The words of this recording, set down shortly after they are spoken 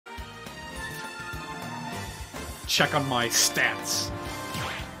check on my stats.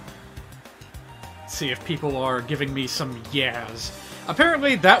 See if people are giving me some yeahs.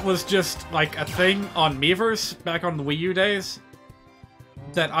 Apparently that was just, like, a thing on Miiverse back on the Wii U days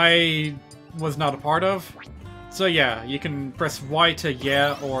that I was not a part of. So yeah, you can press Y to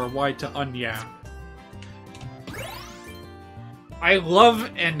yeah or Y to un-yeah. I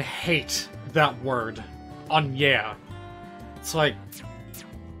love and hate that word, un-yeah. It's like,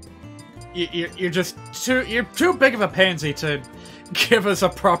 you're just you're too big of a pansy to give us a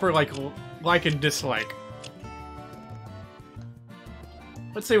proper, like and dislike.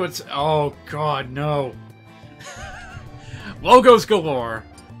 Let's see what's... Oh, God, no. Logos galore.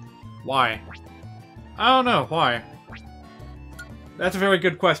 Why? I don't know, why? That's a very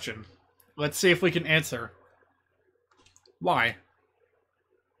good question. Let's see if we can answer. Why?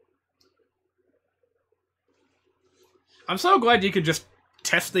 I'm so glad you could just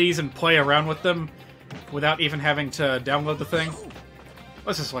test these and play around with them without even having to download the thing.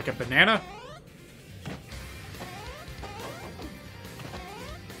 What's this, like a banana?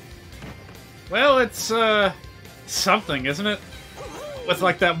 Well, it's, something, isn't it? With,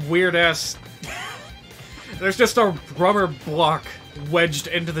 like, that weird-ass... There's just a rubber block wedged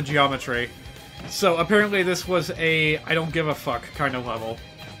into the geometry. So, apparently this was a I-don't-give-a-fuck kind of level.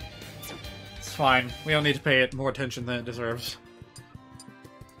 It's fine. We don't need to pay it more attention than it deserves.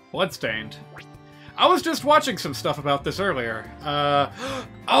 Bloodstained. I was just watching some stuff about this earlier.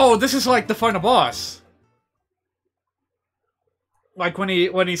 Oh, this is like the final boss! Like when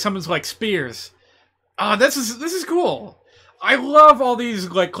he summons like spears. Ah, this is cool. I love all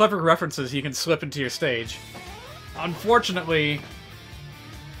these like clever references you can slip into your stage. Unfortunately,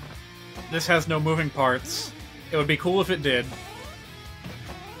 this has no moving parts. It would be cool if it did.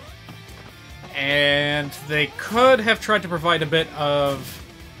 And they could have tried to provide a bit of,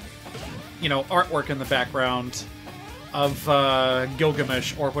 you know, artwork in the background of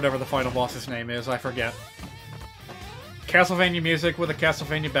Gilgamesh or whatever the final boss's name is. I forget. Castlevania music with a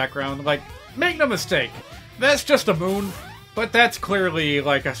Castlevania background. Like, make no mistake, that's just a moon, but that's clearly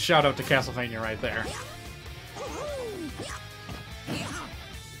like a shout out to Castlevania right there.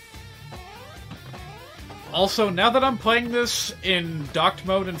 Also, now that I'm playing this in docked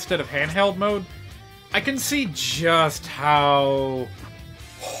mode instead of handheld mode, I can see just how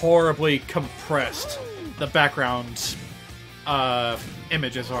horribly compressed the background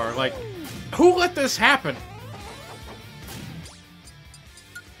images are. Like, who let this happen?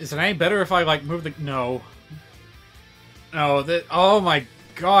 Is it any better if I, like, move the... No. No, that... Oh my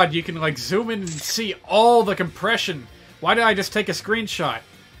god, you can, like, zoom in and see all the compression. Why did I just take a screenshot?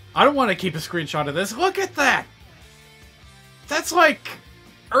 I don't want to keep a screenshot of this. Look at that! That's, like,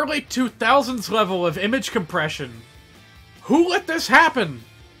 early 2000s level of image compression. Who let this happen?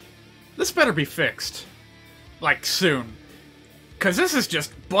 This better be fixed. Like, soon. Because this is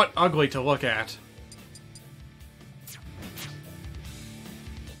just butt ugly to look at.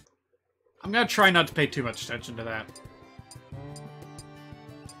 I'm gonna try not to pay too much attention to that.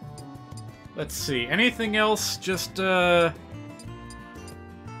 Let's see. Anything else? Just,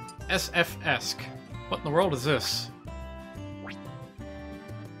 SF-esque. What in the world is this?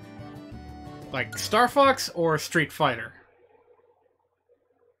 Like Star Fox or Street Fighter?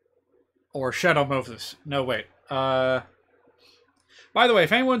 Or Shadow Moses? No, wait. By the way,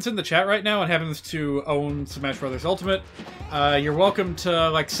 if anyone's in the chat right now and happens to own Smash Bros. Ultimate, you're welcome to,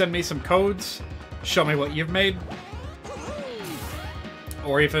 like, send me some codes, show me what you've made,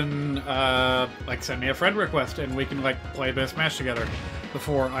 or even, like, send me a friend request and we can, like, play a bit of Smash together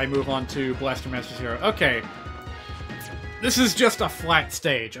before I move on to Blaster Master Zero. Okay. This is just a flat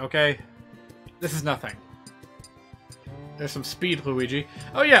stage, okay? This is nothing. There's some speed, Luigi.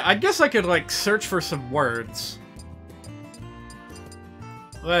 Oh yeah, I guess I could, like, search for some words.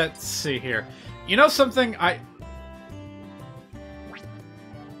 Let's see here. You know something?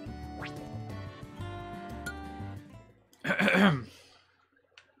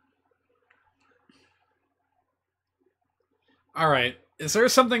 Alright. Is there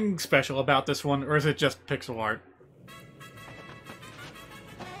something special about this one, or is it just pixel art?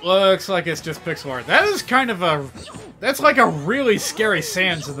 Looks like it's just pixel art. That is kind of a... That's like a really scary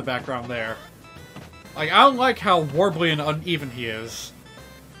Sans in the background there. Like, I don't like how warbly and uneven he is.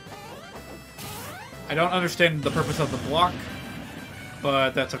 I don't understand the purpose of the block,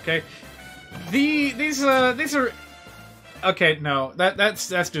 but that's okay. These are... Okay, no, that's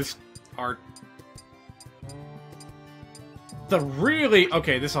just art. The really...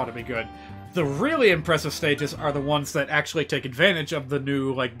 Okay, this ought to be good. The really impressive stages are the ones that actually take advantage of the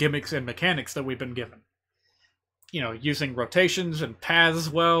new, like, gimmicks and mechanics that we've been given. You know, using rotations and paths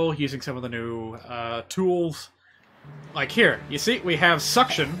well, using some of the new tools. Like here, you see, we have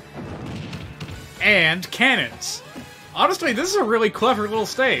suction and cannons. Honestly, this is a really clever little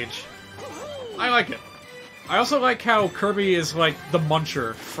stage. I like it. I also like how Kirby is like the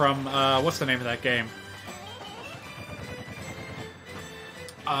muncher from, what's the name of that game?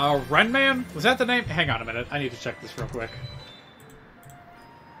 Runman? Was that the name? Hang on a minute, I need to check this real quick.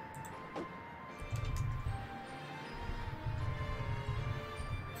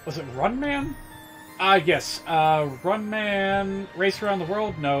 Was it Runman? Yes. Runman Race Around the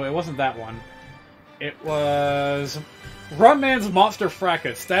World? No, it wasn't that one. It was Runman's Monster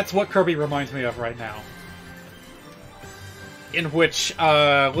Fracas. That's what Kirby reminds me of right now. In which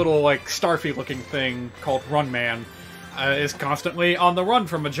little, like, Starfy-looking thing called Runman is constantly on the run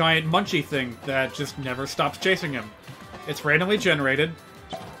from a giant munchy thing that just never stops chasing him. It's randomly generated.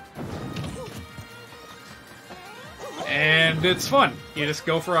 And it's fun. You just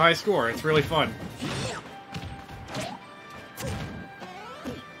go for a high score. It's really fun.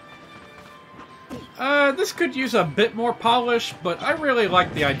 This could use a bit more polish, but I really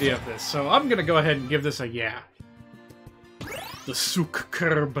like the idea of this, so I'm gonna go ahead and give this a yeah. The Souk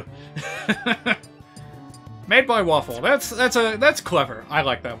Curb. Made by Waffle. That's clever. I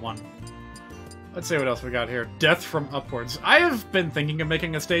like that one. Let's see what else we got here. Death from Upwards. I have been thinking of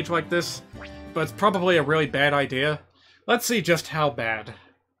making a stage like this, but it's probably a really bad idea. Let's see just how bad.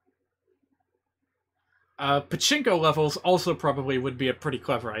 Pachinko levels also probably would be a pretty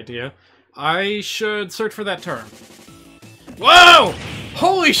clever idea. I should search for that term. Whoa!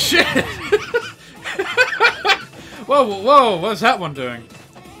 Holy shit! Whoa, whoa, what's that one doing?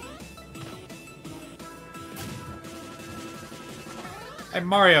 Hey,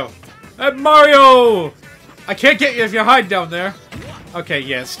 Mario. Hey, Mario! I can't get you if you hide down there. Okay,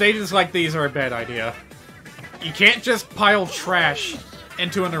 yeah, stages like these are a bad idea. You can't just pile trash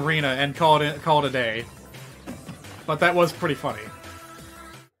into an arena and call it a day. But that was pretty funny.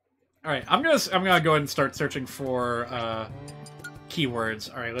 Alright, I'm gonna go ahead and start searching for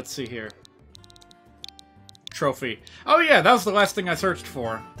keywords. Alright, let's see here. Trophy. Oh yeah, that was the last thing I searched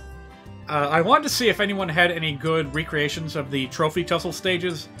for. I wanted to see if anyone had any good recreations of the trophy tussle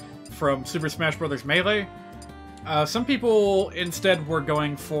stages from Super Smash Bros. Melee. Some people instead were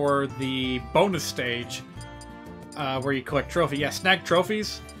going for the bonus stage, where you collect trophy. Yeah, snag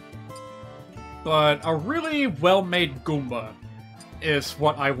trophies. But a really well-made Goomba is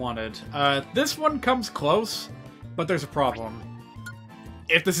what I wanted. This one comes close, but there's a problem.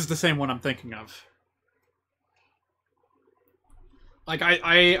 If this is the same one I'm thinking of. Like,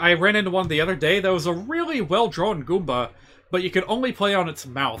 I ran into one the other day that was a really well-drawn Goomba, but you could only play on its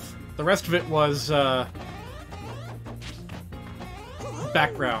mouth. The rest of it was,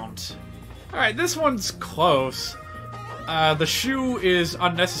 background. Alright, this one's close. The shoe is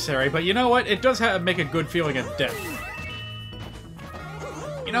unnecessary, but you know what? It does make a good feeling of death.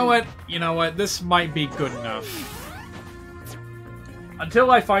 You know what? You know what? This might be good enough.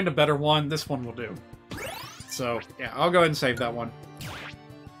 Until I find a better one, this one will do. So, yeah, I'll go ahead and save that one.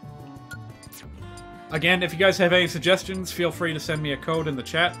 Again, if you guys have any suggestions, feel free to send me a code in the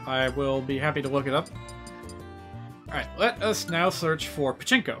chat. I will be happy to look it up. Alright, let us now search for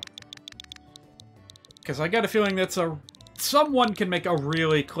Pachinko. Because I got a feeling that's someone can make a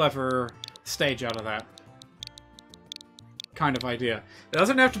really clever stage out of that kind of idea. It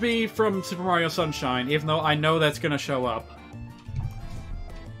doesn't have to be from Super Mario Sunshine, even though I know that's going to show up.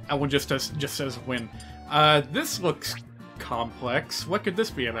 That one just says win. This looks complex. What could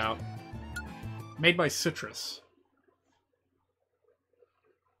this be about? Made by Citrus.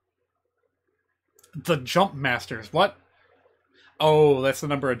 The Jump Masters. What? Oh, that's the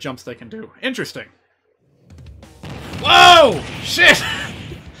number of jumps they can do. Interesting. Whoa! Shit!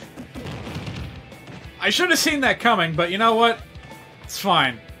 I should have seen that coming, but you know what? It's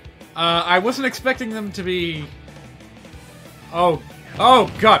fine. I wasn't expecting them to be... Oh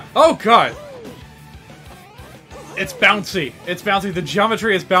god! Oh god! It's bouncy. It's bouncy. The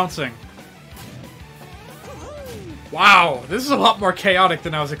geometry is bouncing. Wow, this is a lot more chaotic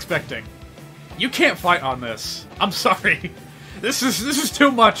than I was expecting. You can't fight on this. I'm sorry. This is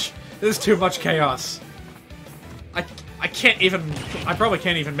too much. This is too much chaos. I can't even... I probably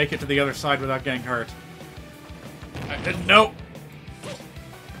can't even make it to the other side without getting hurt. Nope.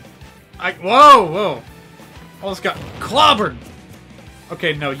 Whoa, whoa. Almost got clobbered.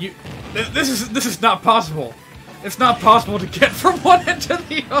 Okay, no, this is not possible. It's not possible to get from one end to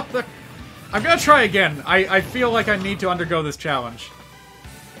the other. I'm gonna try again. I feel like I need to undergo this challenge.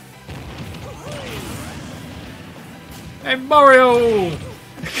 Hey, Mario!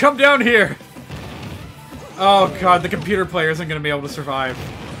 Come down here! Oh god, the computer player isn't gonna be able to survive.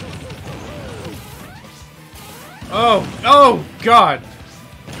 Oh, oh, God.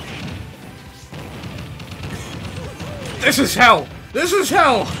 This is hell. This is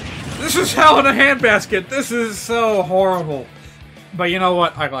hell. This is hell in a handbasket. This is so horrible. But you know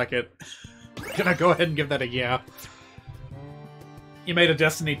what? I like it. Gonna go ahead and give that a yeah. You made a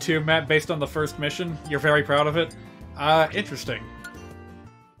Destiny 2 map based on the first mission. You're very proud of it. Interesting.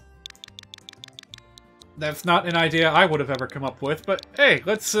 That's not an idea I would have ever come up with, but hey,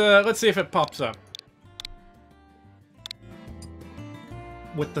 let's see if it pops up.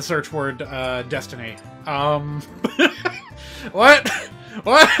 With the search word, Destiny. What?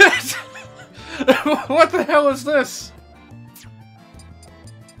 What? What the hell is this?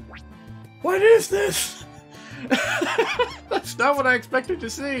 What is this? That's not what I expected to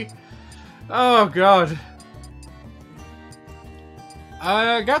see. Oh, God.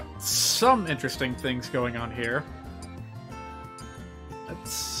 I got some interesting things going on here.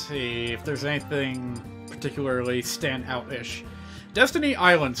 Let's see if there's anything particularly stand-out-ish. Destiny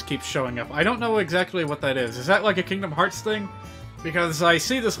Islands keeps showing up. I don't know exactly what that is. Is that like a Kingdom Hearts thing? Because I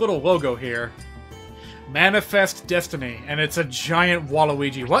see this little logo here. Manifest Destiny, and it's a giant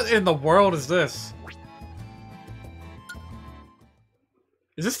Waluigi. What in the world is this?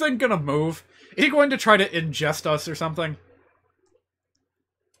 Is this thing gonna move? Is he going to try to ingest us or something?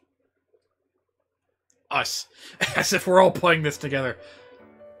 Us. As if we're all playing this together.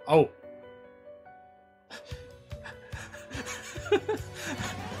 Oh.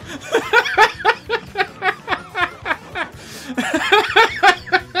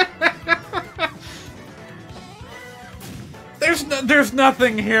 There's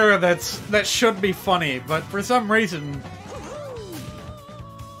nothing here that should be funny, but for some reason,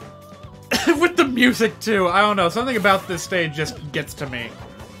 with the music too, I don't know, something about this stage just gets to me.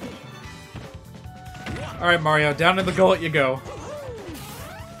 All right, Mario, down in the gullet you go.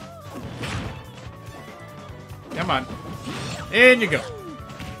 Come on, in you go.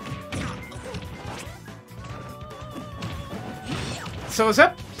 So is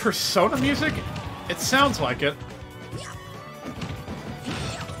that Persona music? It sounds like it.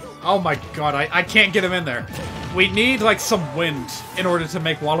 Oh my god, I can't get him in there. We need, like, some wind in order to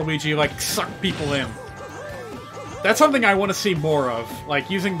make Waluigi, like, suck people in. That's something I want to see more of.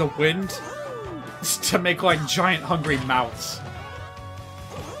 Like, using the wind to make, like, giant hungry mouths.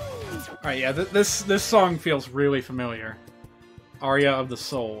 Alright, yeah, this song feels really familiar. Aria of the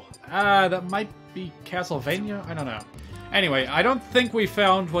Soul. That might be Castlevania? I don't know. Anyway, I don't think we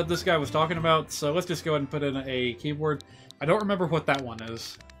found what this guy was talking about, so let's just go ahead and put in a keyword. I don't remember what that one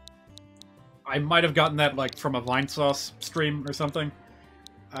is. I might have gotten that, like, from a Vinesauce stream or something.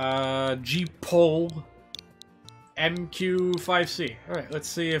 G-Pol MQ5C. Alright, let's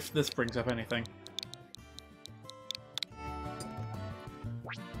see if this brings up anything.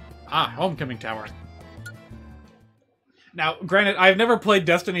 Ah, Homecoming Tower. Now, granted, I've never played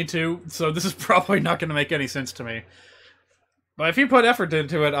Destiny 2, so this is probably not going to make any sense to me. But if you put effort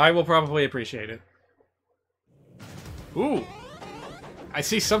into it, I will probably appreciate it. Ooh. I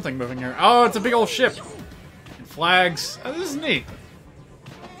see something moving here. Oh, it's a big old ship. And flags. Oh, this is neat.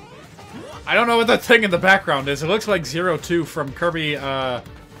 I don't know what that thing in the background is. It looks like 02 from Kirby and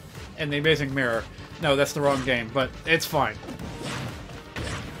the Amazing Mirror. No, that's the wrong game, but it's fine.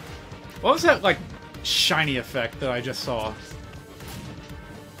 What was that, like, shiny effect that I just saw?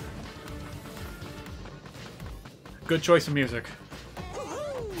 Good choice of music.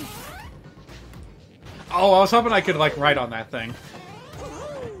 Oh, I was hoping I could, like, write on that thing.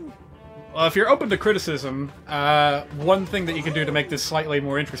 Well, if you're open to criticism, one thing that you can do to make this slightly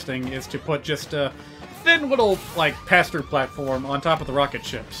more interesting is to put just a thin little, like, pass-through platform on top of the rocket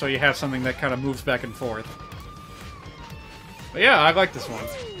ship, so you have something that kind of moves back and forth. But yeah, I like this one.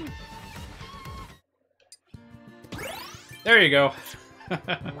 There you go.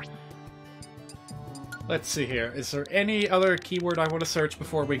 Let's see here. Is there any other keyword I want to search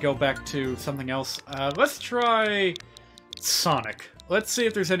before we go back to something else? Let's try Sonic. Let's see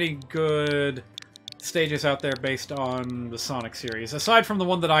if there's any good stages out there based on the Sonic series. Aside from the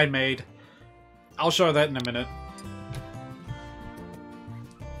one that I made. I'll show that in a minute.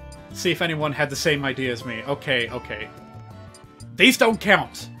 See if anyone had the same idea as me. Okay, okay. These don't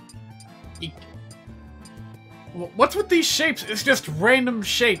count. What's with these shapes? It's just random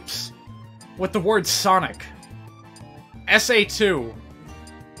shapes with the word Sonic. SA2.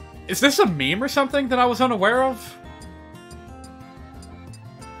 Is this a meme or something that I was unaware of?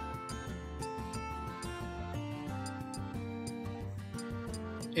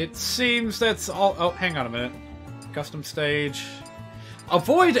 It seems that's all... Oh, hang on a minute. Custom stage.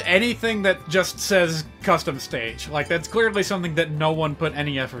 Avoid anything that just says custom stage. Like, that's clearly something that no one put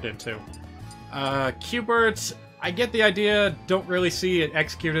any effort into. Qbert, I get the idea, don't really see it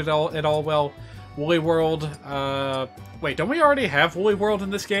executed at all well. Woolly World, wait, don't we already have Woolly World in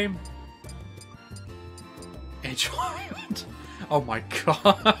this game? A child? Oh my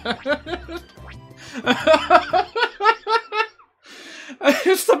god.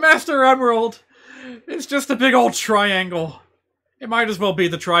 It's the Master Emerald. It's just a big old triangle. It might as well be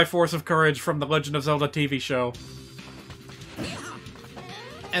the Triforce of Courage from the Legend of Zelda TV show.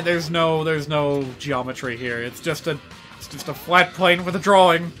 And there's no geometry here. It's just a flat plane with a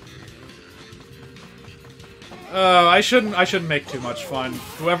drawing. I shouldn't make too much fun.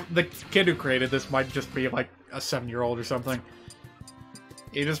 The kid who created this might just be like a 7-year-old or something.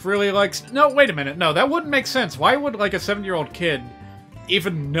 He just really likes... No, wait a minute. No, that wouldn't make sense. Why would, like, a 7-year-old kid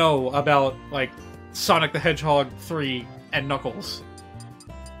even know about, like, Sonic the Hedgehog 3 and Knuckles?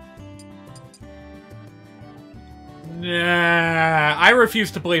 Nah, I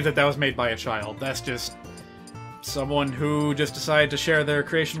refuse to believe that that was made by a child. That's just someone who just decided to share their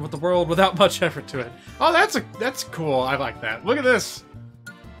creation with the world without much effort to it. Oh, that's cool. I like that. Look at this.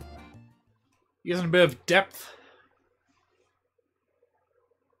 Using a bit of depth.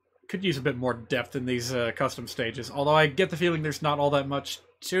 Could use a bit more depth in these custom stages, although I get the feeling there's not all that much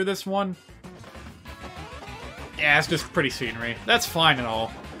to this one. Yeah, it's just pretty scenery. That's fine and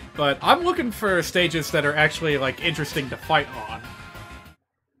all, but I'm looking for stages that are actually, like, interesting to fight on.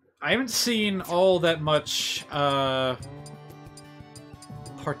 I haven't seen all that much,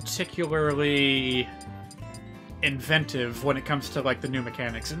 particularly inventive when it comes to, like, the new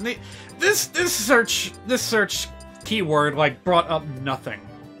mechanics. And this search keyword, like, brought up nothing.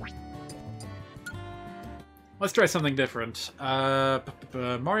 Let's try something different.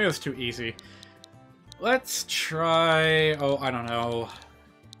 Mario's too easy. Let's try... Oh, I don't know.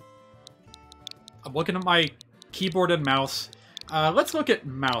 I'm looking at my keyboard and mouse. Let's look at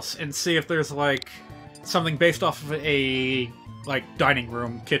mouse and see if there's, like, something based off of a, like, dining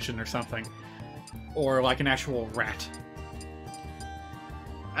room, kitchen or something. Or, like, an actual rat.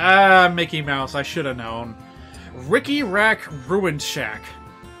 Mickey Mouse, I should have known. Ricky Rack Ruined Shack.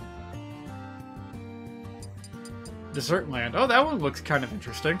 Desert Land. Oh, that one looks kind of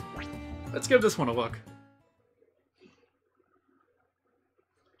interesting. Let's give this one a look.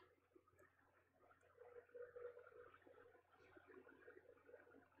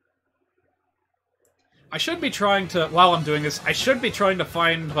 I should be trying to, while I'm doing this, I should be trying to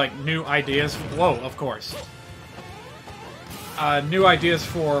find, like, new ideas. Whoa, of course. New ideas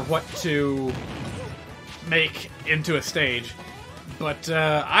for what to make into a stage. But,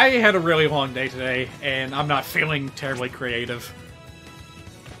 I had a really long day today, and I'm not feeling terribly creative.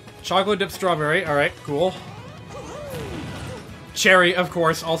 Chocolate dipped strawberry, alright, cool. Cherry, of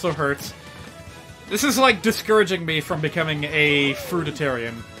course, also hurts. This is, like, discouraging me from becoming a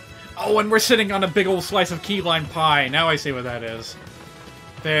fruitarian. Oh, and we're sitting on a big old slice of key lime pie. Now I see what that is.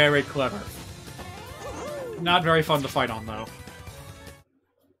 Very clever. Not very fun to fight on, though.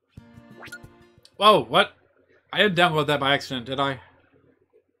 Whoa, what? I didn't download that by accident, did I?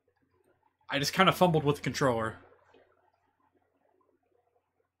 I just kind of fumbled with the controller.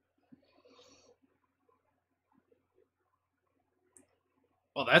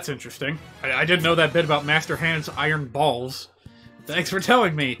 Well, that's interesting. I didn't know that bit about Master Hand's iron balls. Thanks for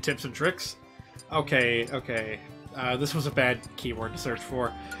telling me, tips and tricks. Okay, okay. This was a bad keyword to search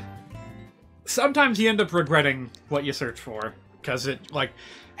for. Sometimes you end up regretting what you search for, because it, like,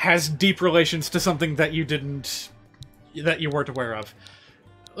 has deep relations to something that you didn't... that you weren't aware of.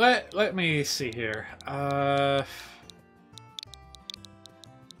 Let me see here.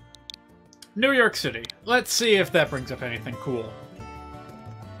 New York City. Let's see if that brings up anything cool.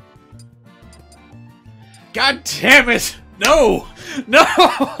 God damn it! No! No!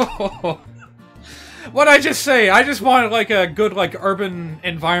 What'd I just say? I just wanted, like, a good, like, urban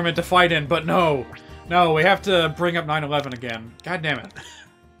environment to fight in, but no. No, we have to bring up 9/11 again. God damn it.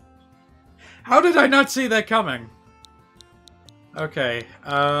 How did I not see that coming? Okay,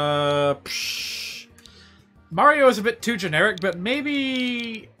 Mario is a bit too generic, but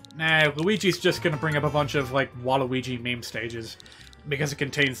maybe... Nah, Luigi's just gonna bring up a bunch of, like, Waluigi meme stages, because it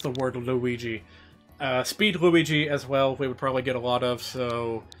contains the word Luigi. Speed Luigi as well, we would probably get a lot of,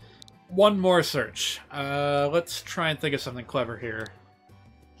 so... One more search. Let's try and think of something clever here.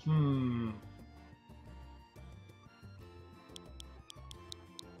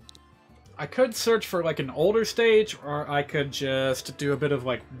 I could search for, like, an older stage, or I could just do a bit of,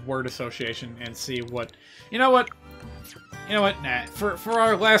 like, word association and see what... You know what? You know what? Nah. For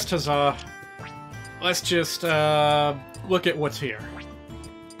our last huzzah, let's just, look at what's here.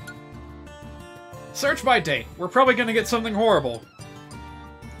 Search by date. We're probably gonna get something horrible.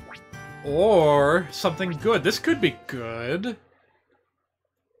 Or something good. This could be good.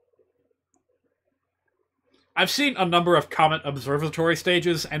 I've seen a number of Comet Observatory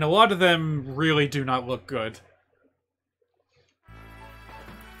stages, and a lot of them really do not look good.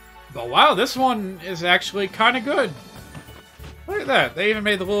 But wow, this one is actually kind of good. Look at that. They even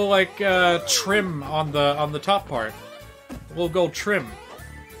made the little, like, trim on the top part. The little gold trim.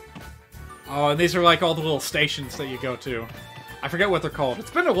 Oh, and these are, like, all the little stations that you go to. I forget what they're called.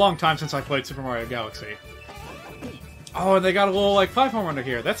 It's been a long time since I played Super Mario Galaxy. Oh, and they got a little, like, platform under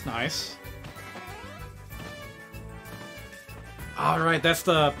here. That's nice. Alright, that's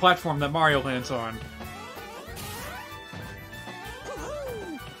the platform that Mario lands on.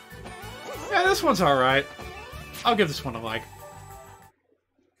 Yeah, this one's alright. I'll give this one a like.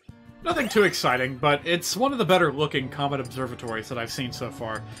 Nothing too exciting, but it's one of the better looking Comet Observatories that I've seen so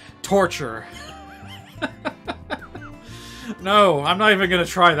far. Torture. No, I'm not even gonna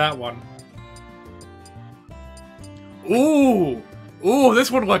try that one. Ooh! Ooh, this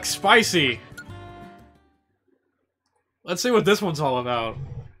one looks spicy! Let's see what this one's all about.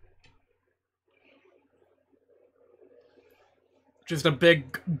 Just a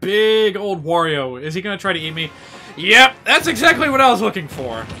big old Wario. Is he gonna try to eat me? Yep, that's exactly what I was looking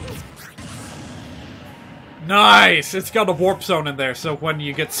for. Nice! It's got a warp zone in there, so when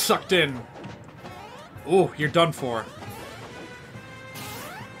you get sucked in... Ooh, you're done for.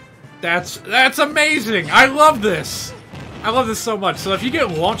 That's amazing! I love this! I love this so much. So if you get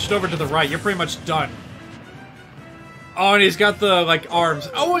launched over to the right, you're pretty much done. Oh, and he's got the, like, arms.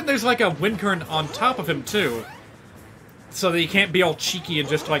 Oh, and there's, like, a wind current on top of him, too. So that he can't be all cheeky and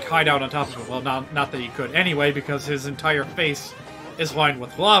just, like, hide out on top of him. Well, not that he could anyway, because his entire face is lined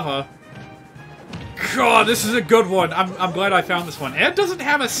with lava. God, this is a good one. I'm glad I found this one. And it doesn't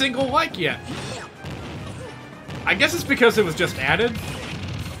have a single like yet. I guess it's because it was just added.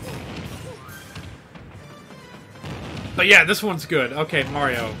 But yeah, this one's good. Okay,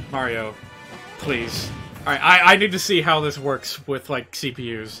 Mario, please. Alright, I need to see how this works with, like,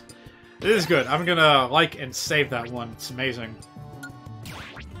 CPUs. This is good. I'm gonna like and save that one. It's amazing.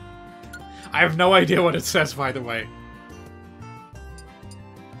 I have no idea what it says, by the way.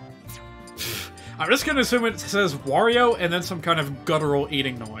 I'm just gonna assume it says Wario and then some kind of guttural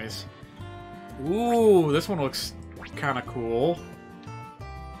eating noise. Ooh, this one looks kind of cool.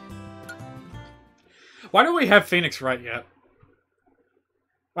 Why don't we have Phoenix Wright yet?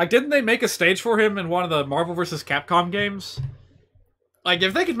 Like, didn't they make a stage for him in one of the Marvel vs. Capcom games? Like,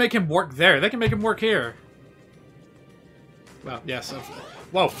 if they could make him work there, they can make him work here. Well, yes.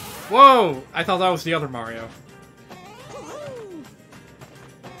 Whoa. Whoa! I thought that was the other Mario.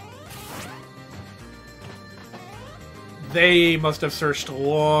 They must have searched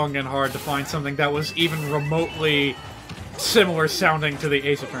long and hard to find something that was even remotely similar sounding to the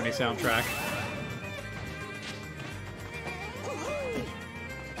Ace Attorney soundtrack.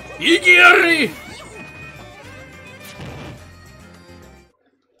 Igiri!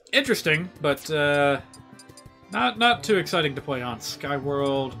 Interesting, but not too exciting to play on.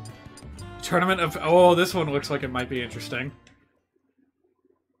 Skyworld Tournament of... Oh, this one looks like it might be interesting.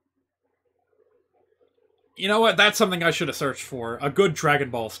 You know what? That's something I should have searched for. A good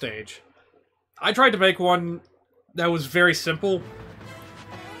Dragon Ball stage. I tried to make one that was very simple.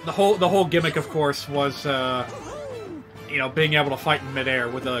 The whole gimmick, of course, was you know, being able to fight in midair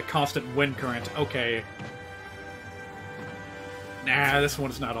with a constant wind current. Okay. Nah, this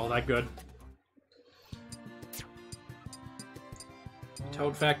one's not all that good.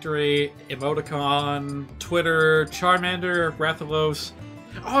 Toad Factory, Emoticon, Twitter, Charmander, Rathalos.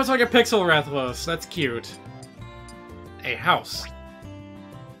 Oh, it's like a pixel Rathalos. That's cute. A house.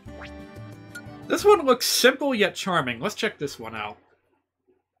 This one looks simple yet charming. Let's check this one out.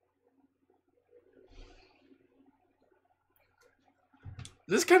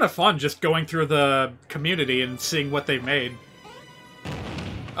 This is kind of fun, just going through the community and seeing what they've made.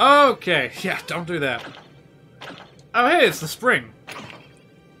 Okay, yeah, don't do that. Oh, hey, it's the spring.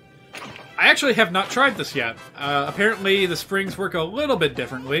 I actually have not tried this yet. Apparently, the springs work a little bit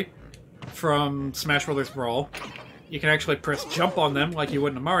differently from Smash Bros. Brawl. You can actually press jump on them like you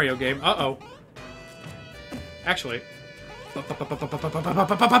would in a Mario game. Uh-oh. Actually.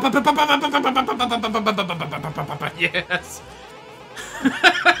 Yes!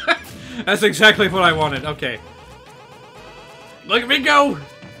 That's exactly what I wanted. Okay. Look at me go!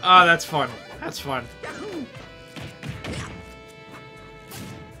 Ah, that's fun. That's fun.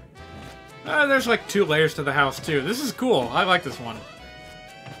 There's like 2 layers to the house, too. This is cool. I like this one.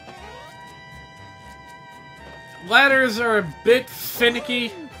 Ladders are a bit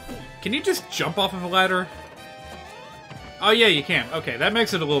finicky. Can you just jump off of a ladder? Oh yeah, you can. Okay, that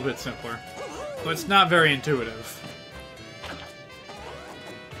makes it a little bit simpler. But it's not very intuitive.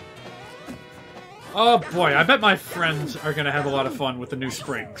 Oh boy, I bet my friends are gonna have a lot of fun with the new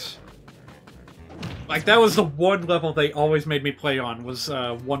springs. Like, that was the one level they always made me play on, was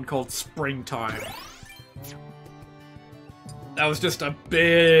one called Springtime. That was just a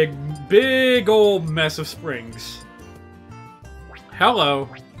big, big old mess of springs. Hello.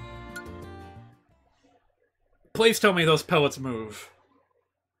 Please tell me those pellets move.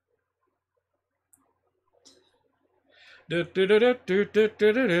 Yep,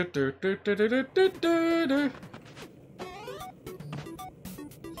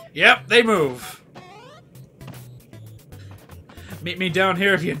 they move. Meet me down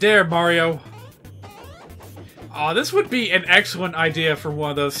here if you dare, Mario. Aw, this would be an excellent idea for one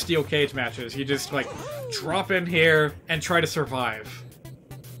of those steel cage matches. You just, like, drop in here and try to survive.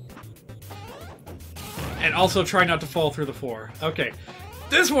 And also try not to fall through the floor. Okay.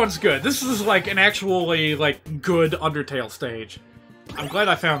 This one's good. This is, like, an actually, like, good Undertale stage. I'm glad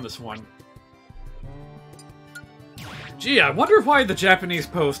I found this one. Gee, I wonder why the Japanese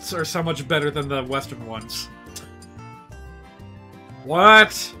posts are so much better than the Western ones.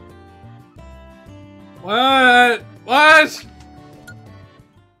 What? What? What?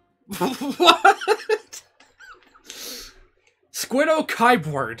 What? Squiddo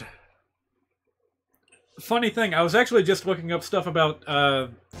Keyboard. Funny thing, I was actually just looking up stuff about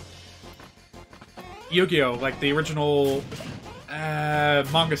Yu-Gi-Oh! Like the original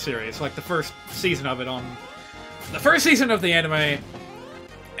manga series, like the first season of it on... The first season of the anime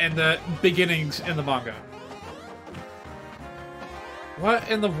and the beginnings in the manga. What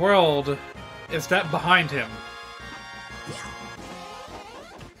in the world is that behind him?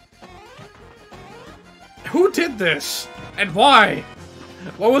 Who did this? And why?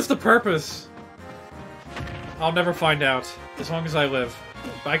 What was the purpose? I'll never find out, as long as I live.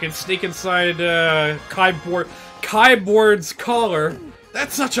 If I can sneak inside Keyboard's collar.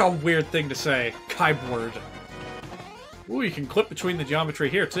 That's such a weird thing to say. Keyboard. Ooh, you can clip between the geometry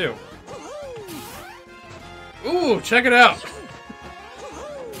here, too. Ooh, check it out!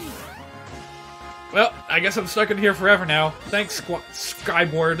 Well, I guess I'm stuck in here forever now. Thanks,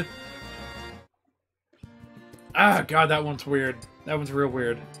 Skyboard. Ah, God, that one's weird. That one's real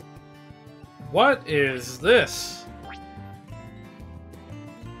weird. What is this?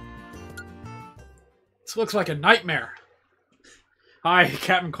 This looks like a nightmare. Hi,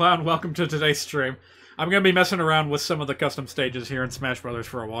 Captain Clown. Welcome to today's stream. I'm going to be messing around with some of the custom stages here in Smash Brothers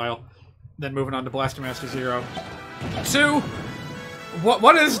for a while. Then moving on to Blaster Master Zero. 2!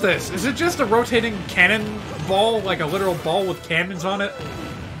 What is this? Is it just a rotating cannon ball? Like a literal ball with cannons on it?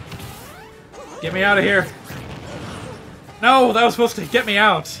 Get me out of here. No, that was supposed to get me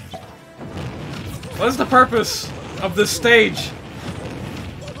out. What is the purpose of this stage?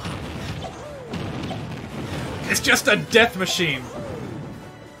 It's just a death machine.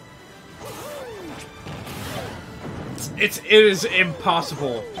 It is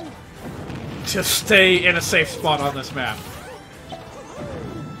impossible to stay in a safe spot on this map.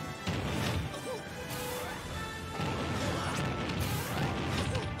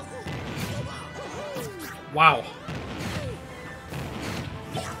 Wow.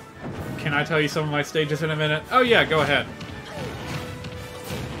 Can I tell you some of my stages in a minute? Oh yeah, go ahead.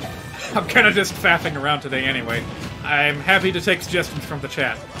 I'm kind of just faffing around today anyway. I'm happy to take suggestions from the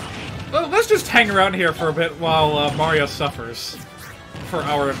chat. Well, let's just hang around here for a bit while Mario suffers. For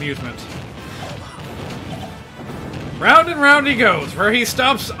our amusement. Round and round he goes. Where he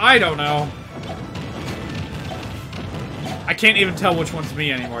stops, I don't know. I can't even tell which one's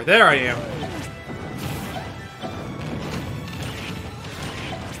me anymore. There I am.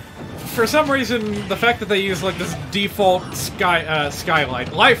 For some reason, the fact that they use like this default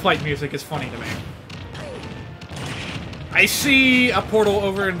skylight, lifelike music is funny to me. I see a portal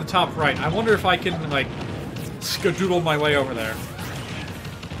over in the top right. I wonder if I can, like, skadoodle my way over there.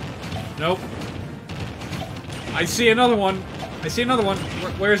 Nope. I see another one. I see another one.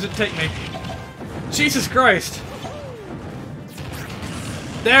 Where does it take me? Jesus Christ!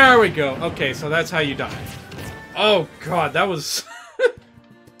 There we go. Okay, so that's how you die. Oh god, that was...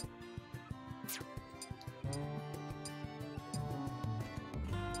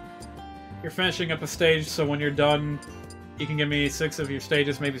 You're finishing up a stage, so when you're done, you can give me 6 of your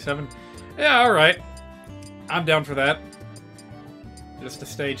stages, maybe 7. Yeah, alright. I'm down for that. Just a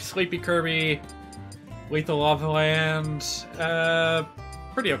stage. Sleepy Kirby, Lethal Lava Land,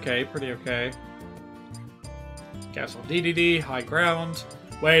 pretty okay, pretty okay. Castle DDD, High Ground.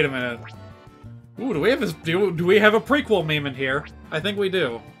 Wait a minute. Ooh, do we have a prequel meme in here? I think we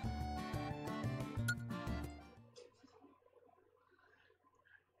do.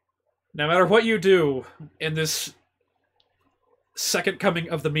 No matter what you do in this second coming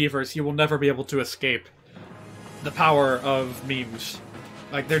of the Miiverse, you will never be able to escape the power of memes.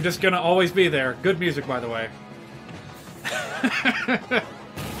 Like, they're just gonna always be there. Good music, by the way.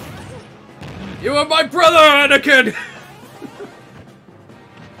 You are my brother, Anakin!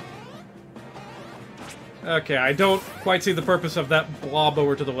 Okay, I don't quite see the purpose of that blob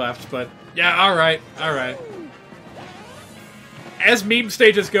over to the left, but yeah, alright, alright. As meme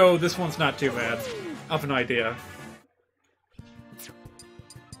stages go, this one's not too bad of an idea.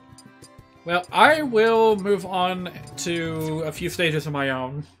 Well, I will move on to a few stages of my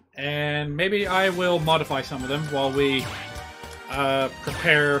own, and maybe I will modify some of them while we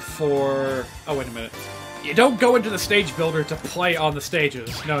prepare for... Oh, wait a minute. You don't go into the stage builder to play on the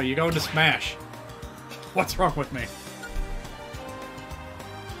stages. No, you go into Smash. What's wrong with me?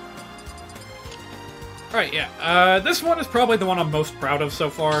 Alright, yeah. This one is probably the one I'm most proud of so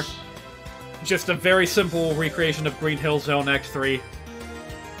far. Just a very simple recreation of Green Hill Zone X3.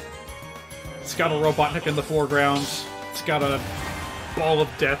 It's got a Robotnik in the foreground. It's got a ball of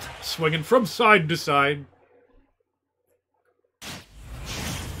death swinging from side to side.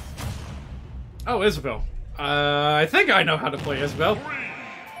 Oh, Isabelle. I think I know how to play Isabelle.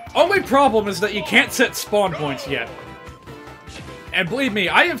 Only problem is that you can't set spawn points yet. And believe me,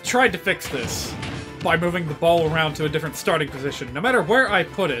 I have tried to fix this by moving the ball around to a different starting position. No matter where I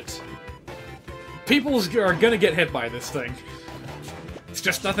put it, people are gonna get hit by this thing. It's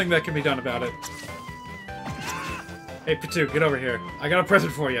just nothing that can be done about it. Hey, Patu, get over here. I got a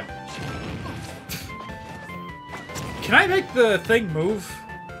present for you. Can I make the thing move?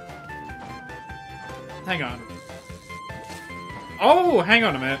 Hang on. Oh, hang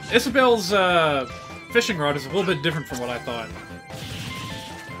on a minute. Isabelle's fishing rod is a little bit different from what I thought.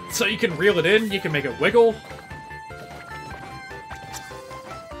 So you can reel it in, you can make it wiggle.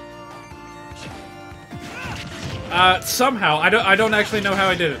 Somehow, I don't actually know how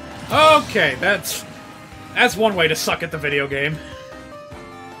I did it. Okay, that's one way to suck at the video game.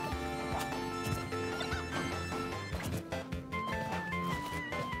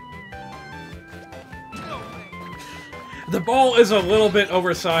 The ball is a little bit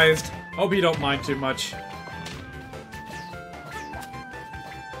oversized. Hope you don't mind too much.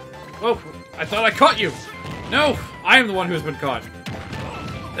 Oh, I thought I caught you! No! I am the one who's been caught.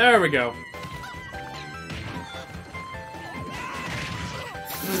 There we go.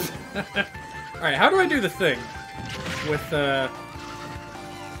 Alright, how do I do the thing? With,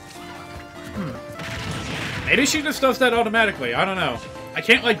 Maybe she just does that automatically, I don't know. I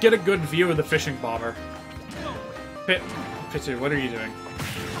can't, like, get a good view of the fishing bobber. Pitu, what are you doing?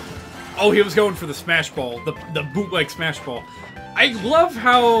 Oh, he was going for the smash ball. The bootleg smash ball. I love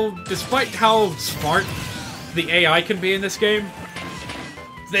how, despite how smart the AI can be in this game,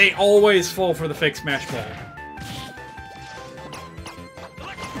 they always fall for the fake smash ball.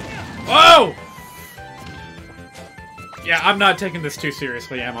 Oh! Yeah, I'm not taking this too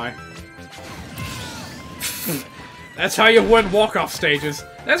seriously, am I? That's how you win walk-off stages.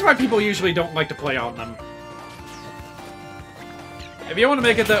 That's why people usually don't like to play on them. If you want to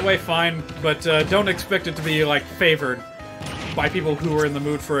make it that way, fine, but don't expect it to be, like, favored by people who are in the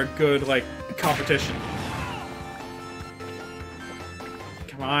mood for a good, like, competition.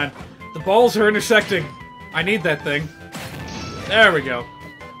 Come on. The balls are intersecting. I need that thing. There we go.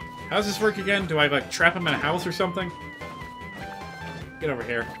 How does this work again? Do I, like, trap him in a house or something? Get over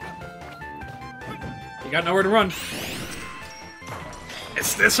here. You got nowhere to run.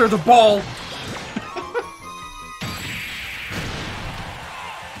 It's this or the ball!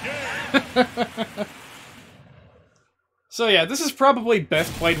 So yeah, this is probably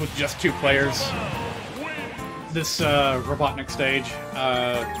best played with just 2 players. This Robotnik stage.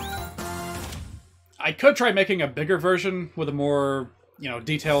 I could try making a bigger version with a more, you know,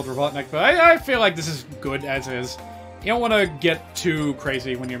 detailed Robotnik, but I feel like this is good as is. You don't want to get too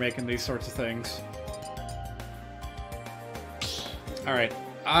crazy when you're making these sorts of things. Alright,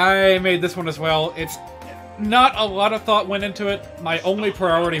 I made this one as well. It's not a lot of thought went into it. My only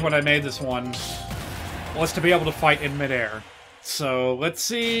priority when I made this one was to be able to fight in midair. So let's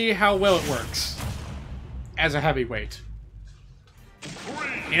see how well it works as a heavyweight.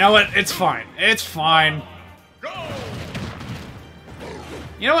 You know what? It's fine. It's fine.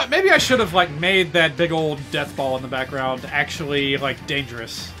 You know what? Maybe I should have, like, made that big old death ball in the background actually, like,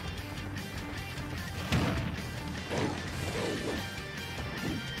 dangerous.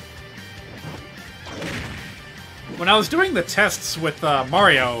 When I was doing the tests with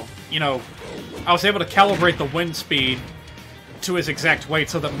Mario, you know, I was able to calibrate the wind speed to his exact weight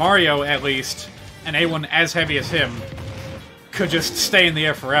so that Mario, at least, and anyone as heavy as him, could just stay in the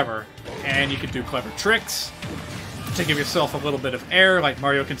air forever. and you can do clever tricks to give yourself a little bit of air, like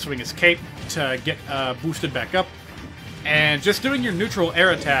Mario can swing his cape to get boosted back up. And just doing your neutral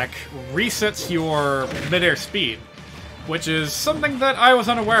air attack resets your mid-air speed, which is something that I was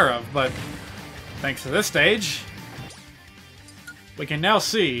unaware of, but thanks to this stage, we can now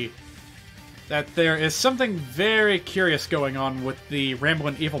see that there is something very curious going on with the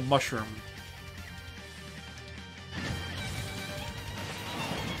Ramblin' Evil Mushroom.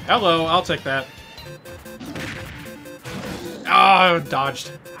 Hello, I'll take that. Oh,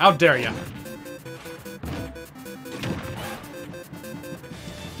 dodged. How dare you?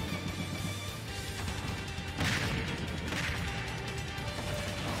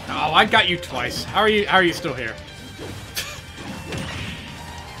 Oh, I got you twice. How are you still here?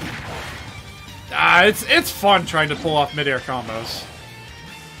 It's fun trying to pull off mid-air combos.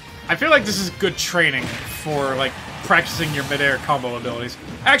 I feel like this is good training for, like, practicing your mid-air combo abilities.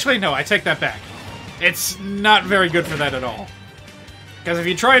 Actually, no, I take that back. It's not very good for that at all. Because if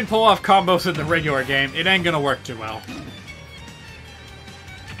you try and pull off combos in the regular game, it ain't gonna work too well.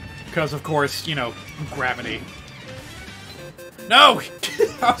 Because, of course, you know, gravity. No!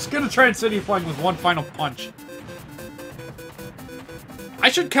 I was gonna try and City Flying with one final punch. I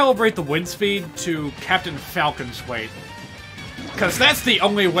should calibrate the wind speed to Captain Falcon's weight. Because that's the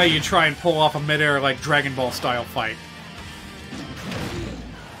only way you try and pull off a mid-air, like, Dragon Ball style fight.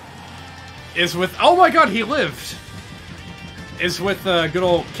 Is with... Oh my god, he lived! Is with good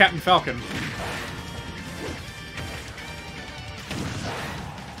old Captain Falcon.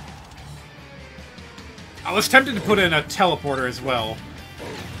 I was tempted to put in a teleporter as well.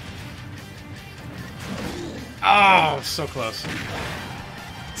 Oh, so close.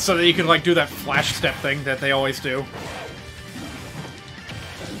 So that you could, like, do that flash step thing that they always do.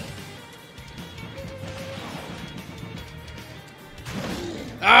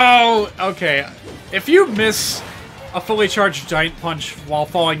 Oh, okay. If you miss a fully charged giant punch while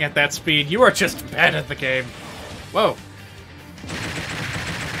falling at that speed, you are just bad at the game. Whoa.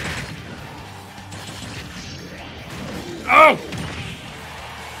 Oh!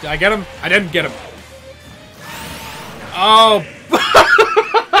 Did I get him? I didn't get him. Oh!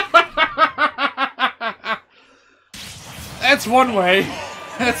 That's one way.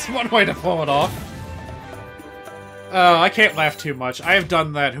 That's one way to pull it off. I can't laugh too much. I have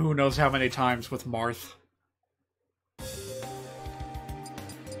done that who knows how many times with Marth.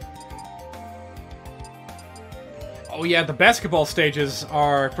 Oh yeah, the basketball stages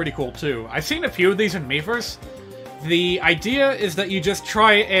are pretty cool too. I've seen a few of these in Miiverse. The idea is that you just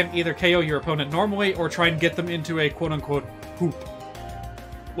try and either KO your opponent normally or try and get them into a quote-unquote hoop.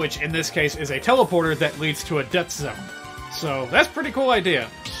 Which in this case is a teleporter that leads to a death zone. So that's a pretty cool idea.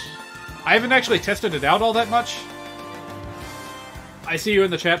 I haven't actually tested it out all that much. I see you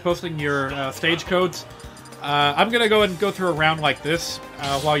in the chat posting your stage codes. I'm gonna go and go through a round like this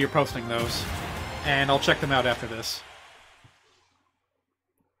while you're posting those. And I'll check them out after this.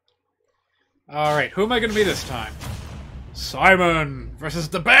 Alright, who am I gonna be this time? Simon versus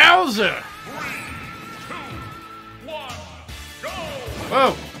the Bowser! 3, 2, 1, go!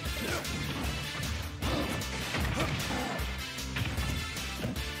 Whoa!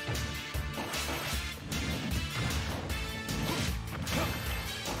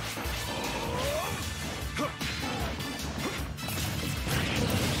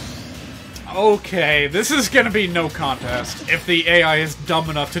 Okay, this is gonna be no contest if the AI is dumb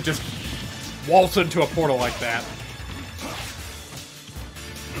enough to just waltz into a portal like that.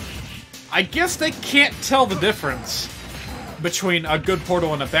 I guess they can't tell the difference between a good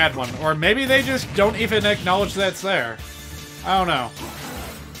portal and a bad one, or maybe they just don't even acknowledge that it's there. I don't know.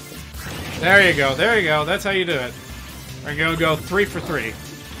 There you go, that's how you do it. We're gonna go 3 for 3.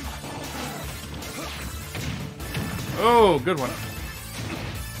 Oh, good one.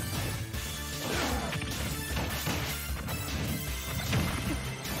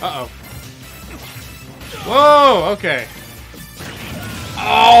 Uh-oh. Whoa, okay.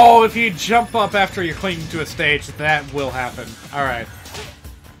 Oh, if you jump up after you're clinging to a stage, that will happen. Alright.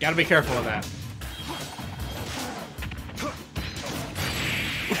 Gotta be careful of that.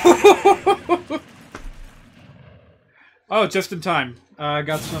 Oh, just in time.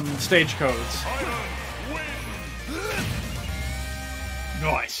 Got some stage codes.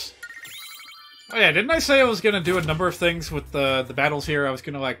 Nice. Oh yeah, didn't I say I was gonna do a number of things with the battles here? I was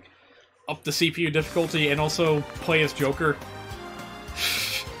gonna, like, up the CPU difficulty and also play as Joker.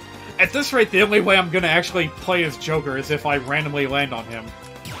 At this rate, the only way I'm gonna actually play as Joker is if I randomly land on him.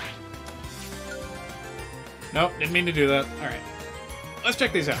 Nope, didn't mean to do that. Alright. Let's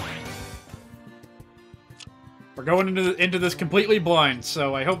check these out. We're going into this completely blind,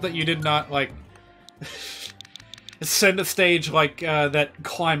 so I hope that you did not, like, send a stage like that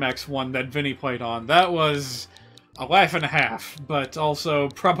climax one that Vinny played on. That was a laugh and a half, but also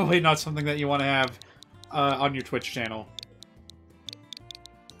probably not something that you want to have on your Twitch channel.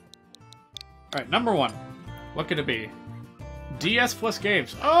 Alright, number 1. What could it be? DS plus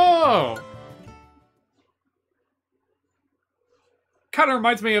games. Oh! Kind of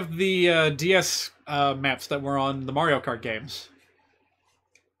reminds me of the DS maps that were on the Mario Kart games.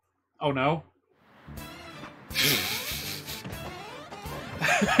 Oh no.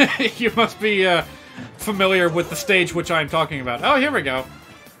 You must be familiar with the stage which I'm talking about. Oh, here we go.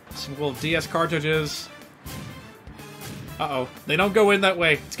 Some little DS cartridges. Uh-oh. They don't go in that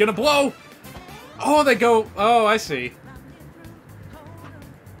way. It's gonna blow! Oh, they go... Oh, I see.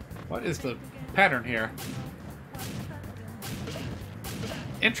 What is the pattern here?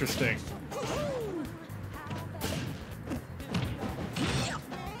 Interesting.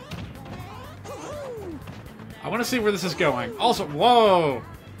 I want to see where this is going. Also, whoa!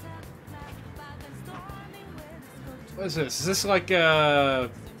 What is this? Is this like, Wow.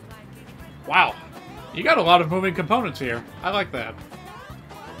 You got a lot of moving components here. I like that.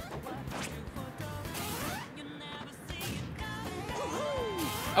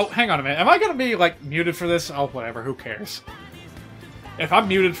 Oh, hang on a minute. Am I gonna be, like, muted for this? Oh, whatever. Who cares? If I'm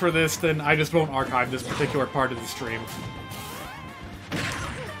muted for this, then I just won't archive this particular part of the stream.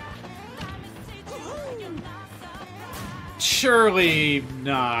 Surely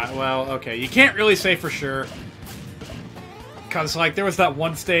not. Well, okay. You can't really say for sure. Because, like, there was that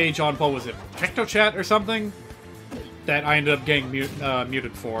one stage on, what was it, PictoChat or something? That I ended up getting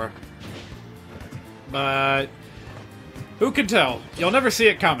muted for. But... who can tell? You'll never see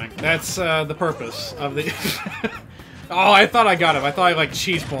it coming. That's the purpose of the... Oh, I thought I got him. I thought I, like,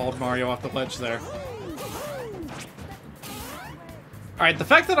 cheeseballed Mario off the ledge there. Alright, the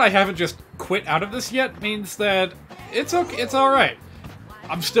fact that I haven't just quit out of this yet means that it's okay. It's alright.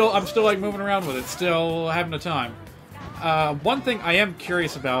 I'm still, like, moving around with it. Still having a time. One thing I am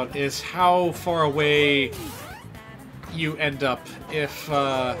curious about is how far away you end up if,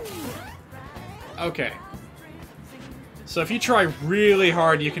 okay. So if you try really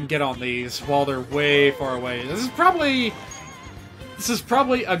hard, you can get on these while they're way far away. This is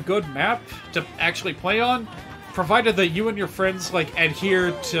probably a good map to actually play on, provided that you and your friends, like,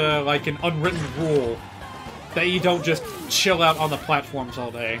 adhere to, like, an unwritten rule that you don't just chill out on the platforms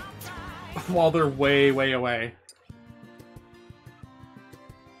all day while they're way, way away.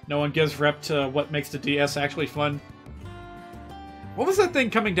 No one gives rep to what makes the DS actually fun. What was that thing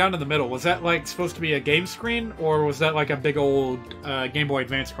coming down in the middle? Was that, like, supposed to be a game screen? Or was that, like, a big old Game Boy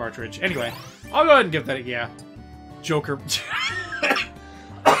Advance cartridge? Anyway, I'll go ahead and give that a yeah. Joker.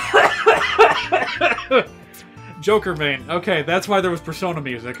 Joker vein. Okay, that's why there was Persona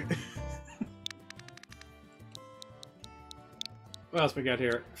music. What else we got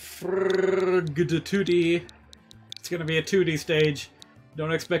here? 2D. It's gonna be a 2D stage.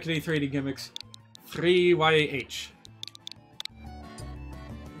 Don't expect any 3D gimmicks. 3YH.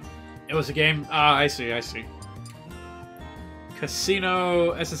 It was a game. Ah, I see, I see.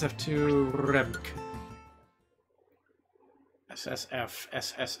 Casino SSF2 Remk.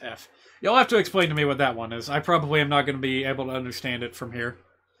 SSF. You'll have to explain to me what that one is. I probably am not going to be able to understand it from here.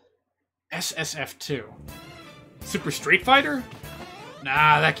 SSF2. Super Street Fighter?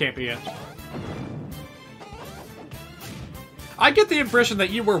 Nah, that can't be it. I get the impression that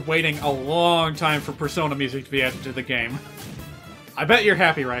you were waiting a long time for Persona music to be added to the game. I bet you're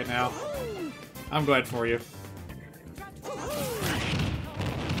happy right now. I'm glad for you.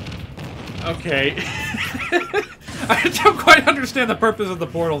 Okay. I don't quite understand the purpose of the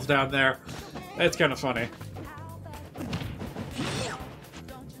portals down there. That's kind of funny.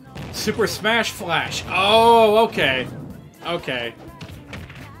 Super Smash Flash. Oh, okay. Okay.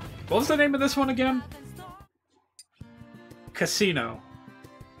 What was the name of this one again? Casino.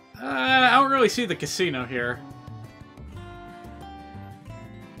 I don't really see the casino here.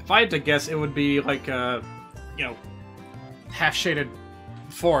 If I had to guess, it would be like a, you know, half-shaded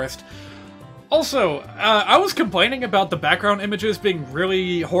forest. Also, I was complaining about the background images being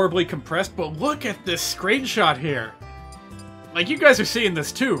really horribly compressed, but look at this screenshot here. Like, you guys are seeing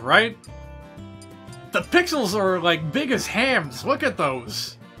this too, right? The pixels are, like, big as hams. Look at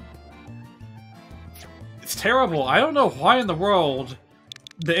those. It's terrible. I don't know why in the world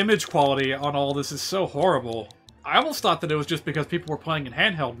the image quality on all this is so horrible. I almost thought that it was just because people were playing in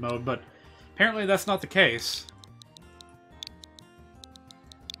handheld mode, but apparently that's not the case.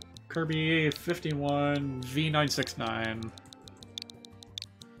 Kirby 51 V969.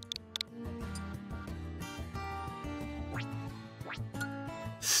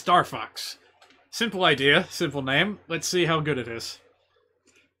 Star Fox. Simple idea, simple name. Let's see how good it is.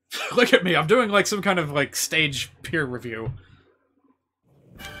 Look at me, I'm doing like some kind of like stage peer review.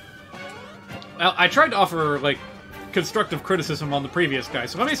 Well, I tried to offer like constructive criticism on the previous guy,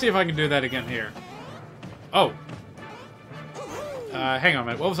 so let me see if I can do that again here. Oh. Hang on a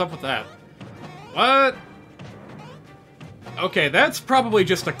minute, what was up with that? What? Okay, that's probably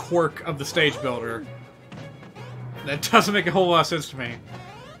just a quirk of the stage builder. That doesn't make a whole lot of sense to me.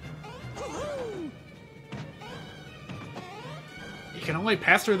 You can only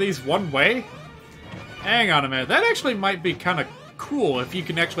pass through these one way? Hang on a minute, that actually might be kind of cool if you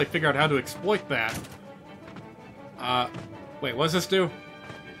can actually figure out how to exploit that. Wait, what does this do?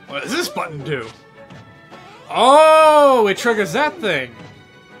 What does this button do? Oh, it triggers that thing!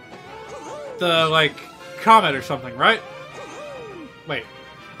 The, like, comet or something, right? Wait.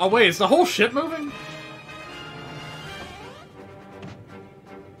 Oh wait, is the whole ship moving?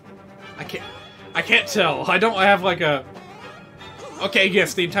 I can't tell. I don't have like a... Okay,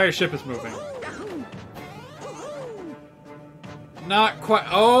 yes, the entire ship is moving. Not quite...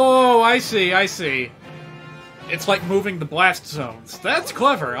 Oh, I see, I see. It's like moving the blast zones. That's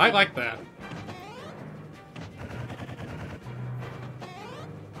clever, I like that.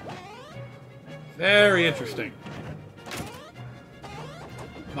 Very interesting.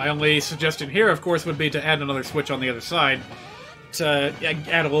 My only suggestion here, of course, would be to add another switch on the other side to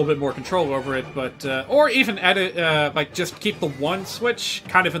add a little bit more control over it, but or even add it like just keep the one switch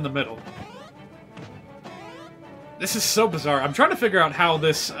kind of in the middle. This is so bizarre. I'm trying to figure out how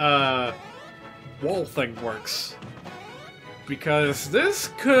this wall thing works, because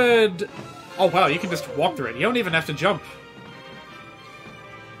this could... Oh wow, you can just walk through it. You don't even have to jump.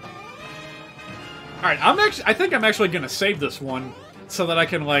 All right, I think I'm actually gonna save this one so that I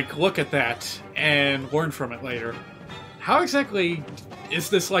can like look at that and learn from it later. How exactly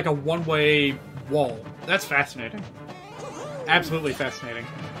is this like a one-way wall? That's fascinating. Absolutely fascinating.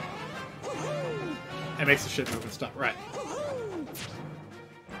 It makes the shit move and stuff. Right.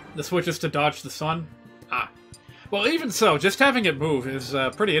 The switch is to dodge the sun? Ah. Well, even so, just having it move is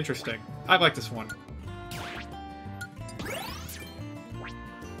pretty interesting. I like this one.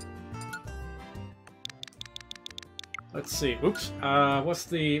 Let's see. Oops. What's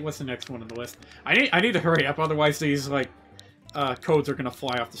the next one on the list? I need to hurry up, otherwise these like codes are gonna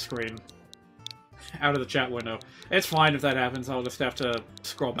fly off the screen, out of the chat window. It's fine if that happens. I'll just have to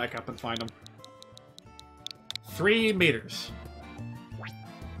scroll back up and find them. 3 meters.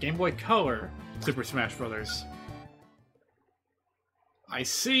 Game Boy Color. Super Smash Brothers. I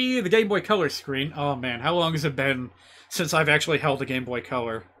see the Game Boy Color screen. Oh man, how long has it been since I've actually held a Game Boy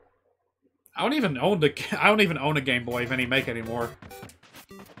Color? I don't even own a Game Boy of any make anymore.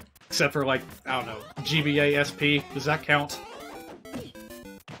 Except for like, I don't know, GBA SP. Does that count?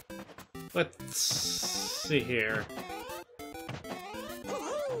 Let's see here.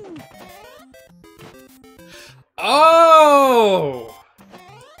 Oh!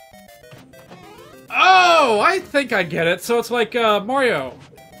 Oh, I think I get it. So it's like Mario.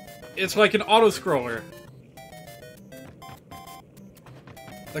 It's like an auto-scroller.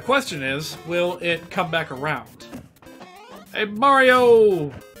 The question is, will it come back around? Hey,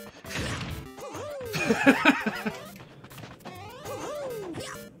 Mario! I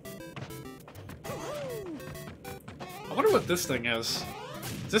wonder what this thing is.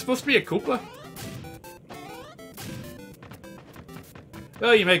 Is this supposed to be a Koopa?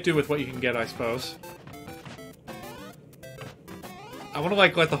 Well, you make do with what you can get, I suppose. I want to,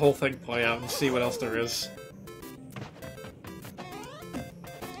 like, let the whole thing play out and see what else there is.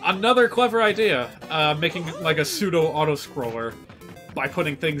 Another clever idea, making like a pseudo auto-scroller by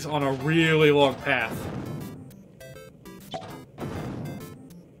putting things on a really long path.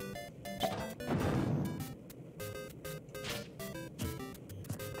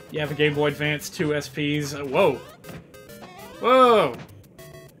 You have a Game Boy Advance, 2 SPs. Whoa! Whoa!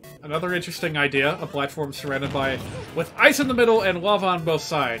 Another interesting idea, a platform surrounded with ice in the middle and lava on both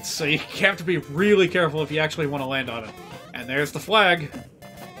sides, so you have to be really careful if you actually want to land on it. And there's the flag.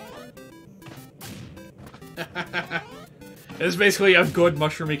 It's basically a good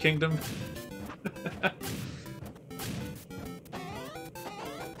Mushroomy Kingdom.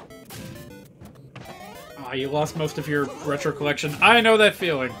 Aw, you lost most of your retro collection. I know that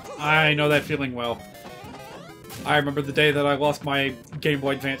feeling. I know that feeling well. I remember the day that I lost my Game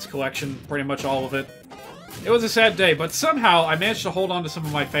Boy Advance collection, pretty much all of it. It was a sad day, but somehow I managed to hold on to some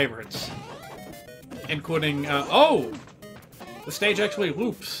of my favorites. Including, oh! The stage actually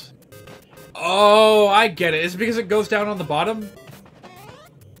loops. Oh, I get it. Is it because it goes down on the bottom?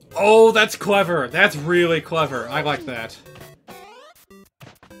 Oh, that's clever. That's really clever. I like that.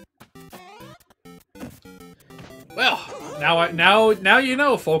 Well, now you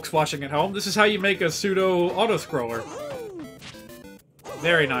know, folks watching at home. This is how you make a pseudo auto-scroller.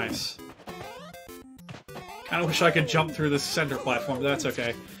 Very nice. Kind of wish I could jump through this center platform, but that's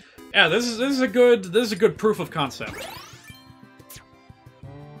okay. Yeah, this is a good proof of concept.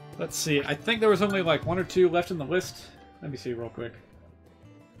 Let's see. I think there was only like 1 or 2 left in the list. Let me see real quick.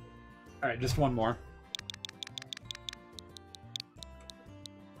 All right, just one more.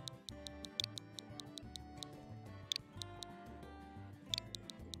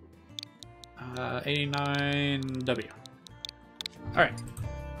 89W. Alright.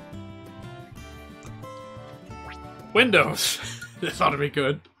 Windows! This ought to be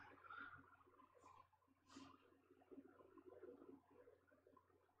good.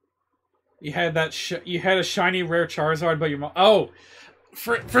 You had that you had a shiny rare Charizard, but your oh!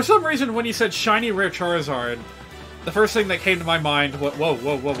 For some reason, when you said shiny rare Charizard, the first thing that came to my mind was...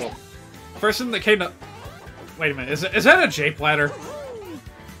 Whoa. First thing that came to... Wait a minute, is that a Jape ladder?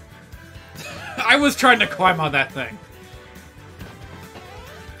 I was trying to climb on that thing.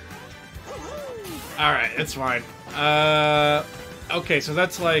 Alright, it's fine. Okay, so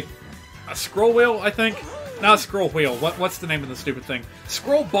that's like a scroll wheel, I think? Not a scroll wheel. What's the name of the stupid thing?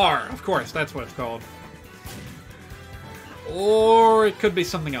 Scroll bar, of course, that's what it's called. Or it could be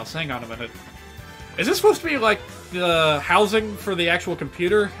something else. Hang on a minute. Is this supposed to be like the housing for the actual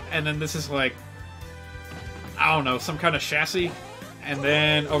computer? And then this is like, I don't know, some kind of chassis? And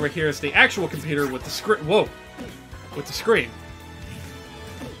then over here is the actual computer with the screen. Whoa! With the screen.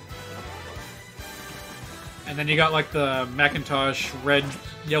 And then you got like the Macintosh red,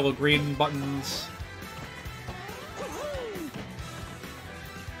 yellow, green buttons.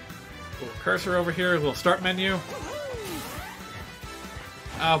 Little cursor over here, a little start menu.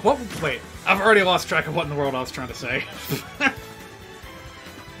 Wait, I've already lost track of what in the world I was trying to say.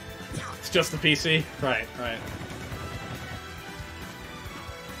 It's just the PC? Right.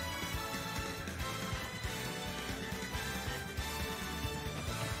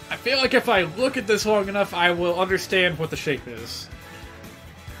 I feel like if I look at this long enough, I will understand what the shape is.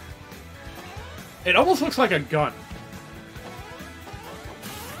 It almost looks like a gun.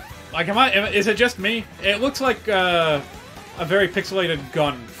 Like, is it just me? It looks like, a very pixelated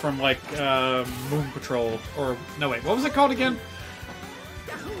gun from, like, Moon Patrol, or... No, wait, what was it called again?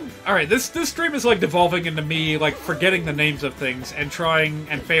 Alright, this stream is, like, devolving into me, like, forgetting the names of things and trying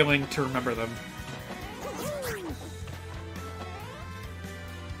and failing to remember them.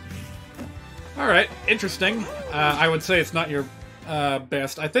 Alright, interesting. I would say it's not your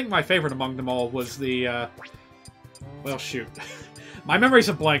best. I think my favorite among them all was the, well, shoot. My memory's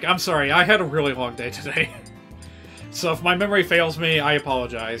a blank. I'm sorry, I had a really long day today. So if my memory fails me, I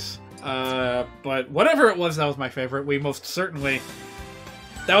apologize. But whatever it was, that was my favorite. We most certainly...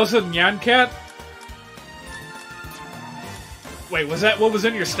 That was a Nyan Cat? Wait, was that what was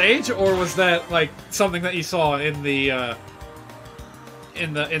in your stage? Or was that, like, something that you saw in the,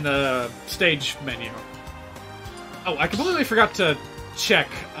 in the stage menu? Oh, I completely forgot to check,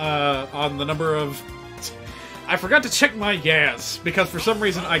 on the number of... I forgot to check my Yaz, because for some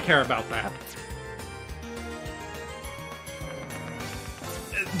reason I care about that.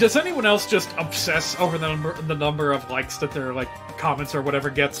 Does anyone else just obsess over the number of likes that their, like, comments or whatever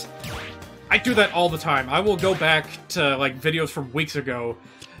gets? I do that all the time. I will go back to, like, videos from weeks ago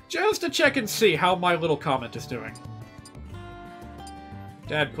just to check and see how my little comment is doing.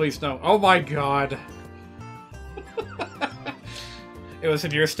 Dad, please no. Oh my god. It was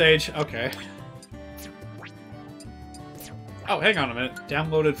in your stage? Okay. Oh, hang on a minute.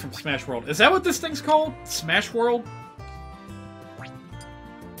 Downloaded from Smash World. Is that what this thing's called? Smash World?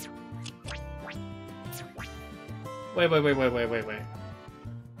 Wait.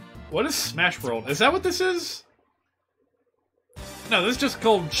 What is Smash World? Is that what this is? No, this is just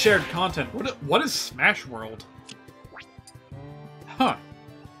called shared content. What is Smash World? Huh.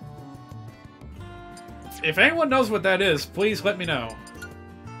 If anyone knows what that is, please let me know.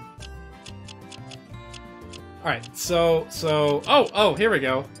 Alright, so... Oh, here we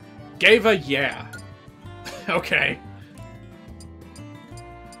go. Gave a yeah. Okay.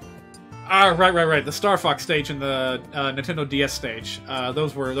 Right. The Star Fox stage and the Nintendo DS stage.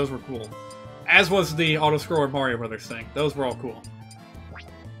 Those were cool. As was the Auto-Scroller Mario Brothers thing. Those were all cool.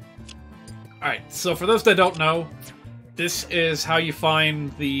 Alright, so for those that don't know, this is how you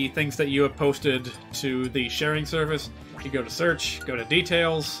find the things that you have posted to the sharing service. You go to search, go to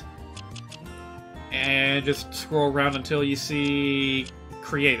details, and just scroll around until you see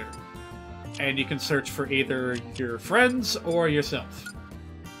creator. And you can search for either your friends or yourself.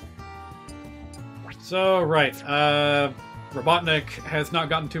 So, right, Robotnik has not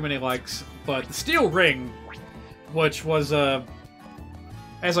gotten too many likes, but the Steel Ring which was,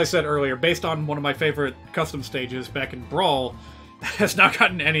 as I said earlier, based on one of my favorite custom stages back in Brawl, has not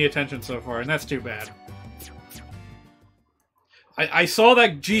gotten any attention so far, and that's too bad. I saw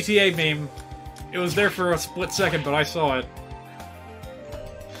that GTA meme. It was there for a split second, but I saw it.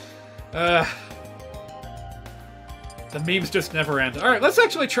 The memes just never end. Alright, let's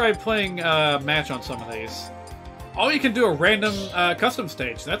actually try playing a match on some of these. Oh, you can do a random custom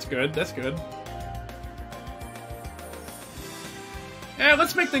stage. That's good, that's good. Yeah,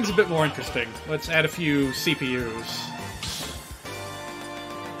 let's make things a bit more interesting. Let's add a few CPUs.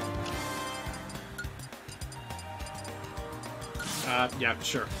 Yeah,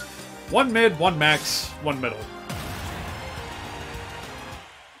 sure. One mid, one max, one middle.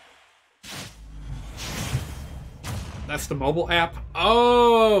 That's the mobile app?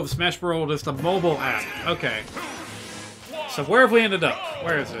 Oh, Smash Bros. Is the mobile app. Okay. So where have we ended up?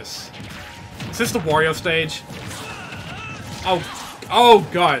 Where is this? Is this the Wario stage? Oh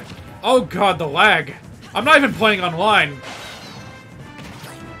god. Oh god, the lag. I'm not even playing online.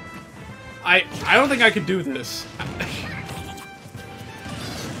 I don't think I could do this.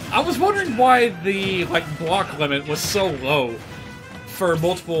 I was wondering why the, like, block limit was so low for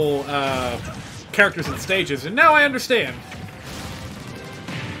multiple, characters and stages, and now I understand.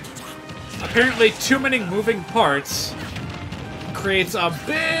 Apparently, too many moving parts creates a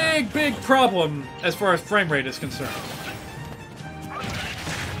big problem as far as frame rate is concerned.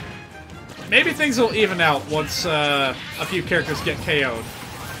 Maybe things will even out once a few characters get KO'd.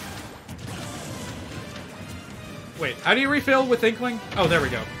 Wait, how do you refill with Inkling? Oh, there we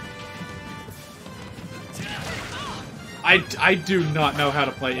go. I do not know how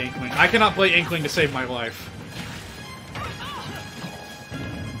to play Inkling. I cannot play Inkling to save my life.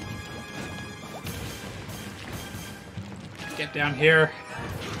 Get down here.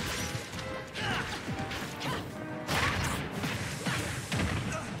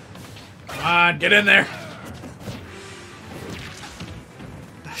 Come on, get in there.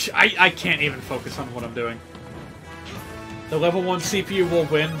 I can't even focus on what I'm doing. The level 1 CPU will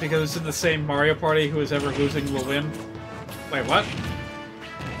win because it's in the same Mario Party. Who is ever losing will win. Wait, what?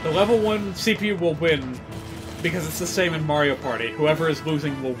 The level 1 CPU will win because it's the same in Mario Party. Whoever is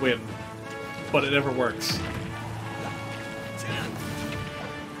losing will win. But it never works.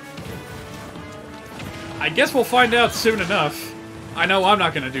 I guess we'll find out soon enough. I know I'm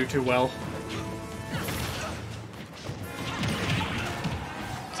not going to do too well.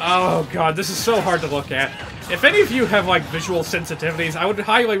 Oh god, this is so hard to look at. If any of you have, like, visual sensitivities, I would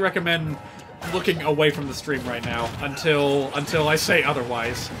highly recommend looking away from the stream right now until I say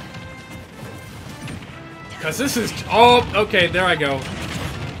otherwise. Because this is... Oh, okay, there I go.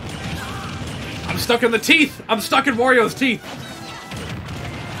 I'm stuck in the teeth! I'm stuck in Wario's teeth!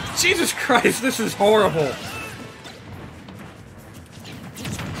 Jesus Christ, this is horrible!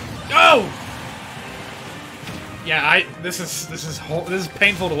 No! Yeah, this is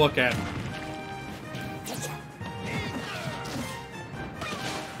painful to look at.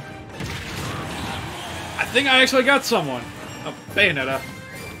 I think I actually got someone. Oh, Bayonetta.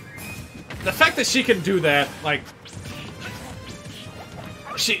 The fact that she can do that, like...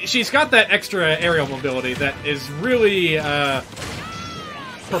 She's got that extra aerial mobility that is really,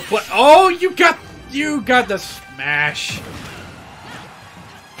 Oh, you got the smash!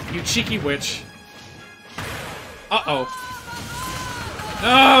 You cheeky witch. Uh-oh.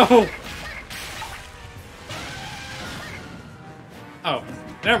 No! Oh,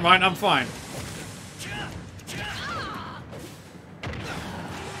 never mind, I'm fine.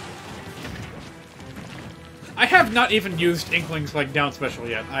 I have not even used Inkling's, like, down special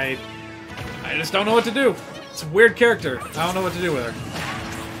yet. I just don't know what to do. It's a weird character. I don't know what to do with her.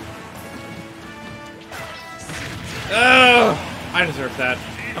 Oh, I deserve that.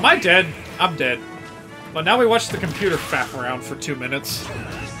 Am I dead? I'm dead. But now we watch the computer faff around for 2 minutes.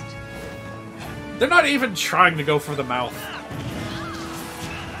 They're not even trying to go for the mouth.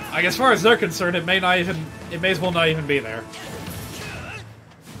 Like, as far as they're concerned, it may as well not even be there.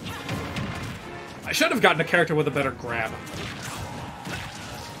 I should have gotten a character with a better grab.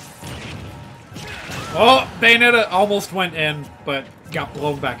 Oh, Bayonetta almost went in, but got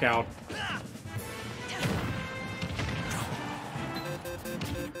blown back out.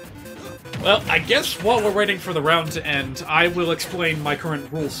 Well, I guess while we're waiting for the round to end, I will explain my current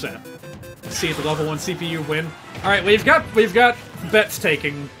rule set. See if the level 1 CPU win. Alright, we've got bets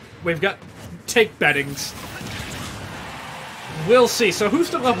taking. We've got take bettings. We'll see. So who's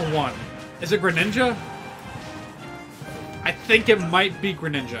the level 1? Is it Greninja? I think it might be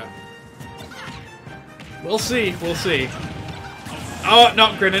Greninja. We'll see, we'll see. Oh, no,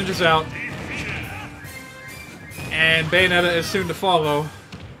 Greninja's out. And Bayonetta is soon to follow.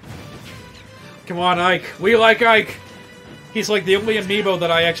 Come on, Ike. We like Ike! He's like the only amiibo that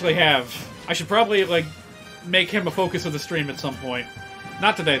I actually have. I should probably, like, make him a focus of the stream at some point.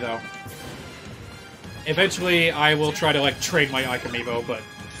 Not today, though. Eventually, I will try to, like, trade my Ike amiibo, but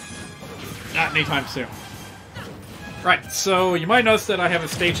not anytime soon. Right, so you might notice that I have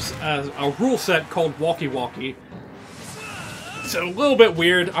a rule set called Walkie Walkie. It's a little bit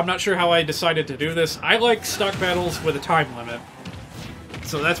weird. I'm not sure how I decided to do this. I like stock battles with a time limit.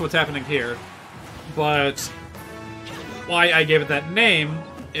 So that's what's happening here. But why I gave it that name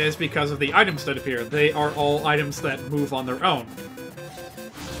is because of the items that appear. They are all items that move on their own.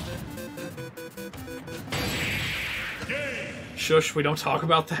 Shush, we don't talk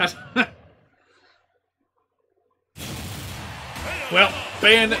about that. Well,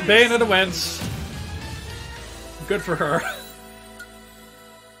 Bayonetta wins. Good for her.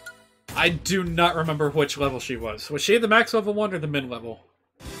 I do not remember which level she was. Was she the max level one or the mid level?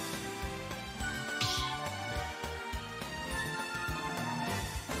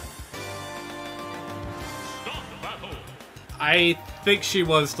 I think she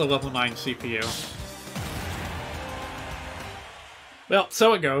was the level 9 CPU. Well,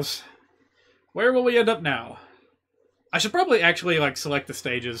 so it goes. Where will we end up now? I should probably actually, like, select the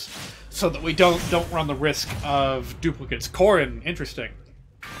stages so that we don't run the risk of duplicates. Corrin, interesting.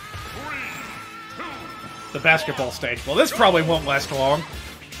 The basketball stage. Well, this probably won't last long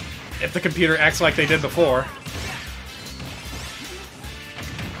if the computer acts like they did before.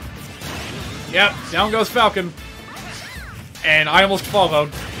 Yep, down goes Falcon. And I almost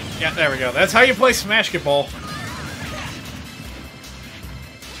followed. Yeah, there we go. That's how you play Smashketball.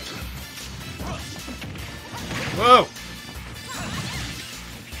 Whoa!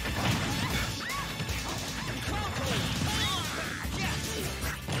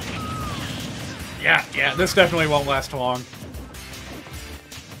 Yeah, this definitely won't last long.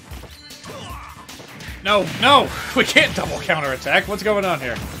 No, we can't double counterattack. What's going on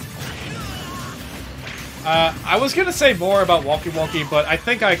here? I was gonna say more about Walkie Walkie, but I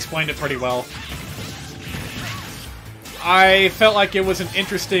think I explained it pretty well. I felt like it was an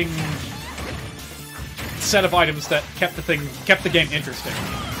interesting set of items that kept the game interesting.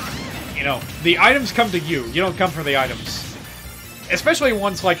 You know, the items come to you. You don't come for the items. Especially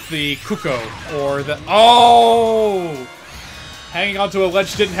ones like the Kuko, or the... Oh! Hanging onto a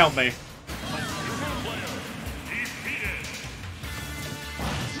ledge didn't help me.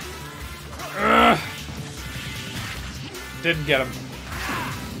 Ugh. Didn't get him.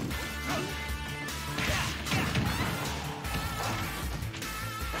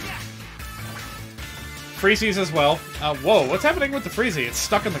 Freezies as well. Whoa, what's happening with the Freezy? It's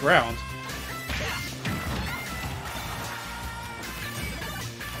stuck in the ground.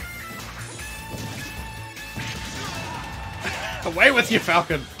 Away with you,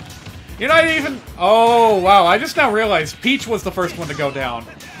 Falcon! You're not even... Oh, wow, I just now realized Peach was the first one to go down.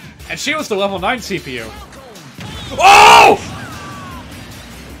 And she was the level 9 CPU. Oh!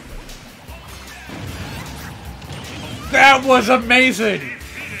 That was amazing!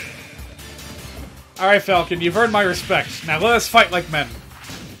 Alright, Falcon, you've earned my respect. Now let us fight like men.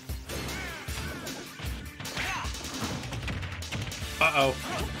 Uh-oh.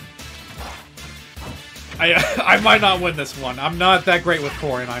 I might not win this one. I'm not that great with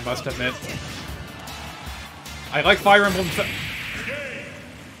Corrin, I must admit. I like Fire Emblem...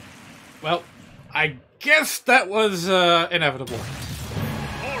 Well, I guess that was, inevitable.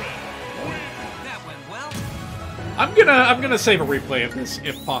 I'm gonna save a replay of this,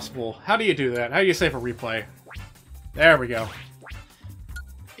 if possible. How do you do that? How do you save a replay? There we go.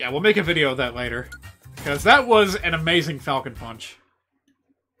 Yeah, we'll make a video of that later. Because that was an amazing Falcon Punch.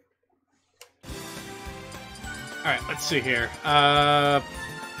 Alright, let's see here. I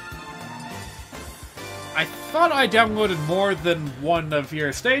thought I downloaded more than one of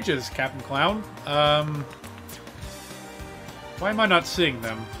your stages, Captain Clown. Why am I not seeing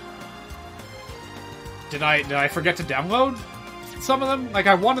them? Did I forget to download some of them? Like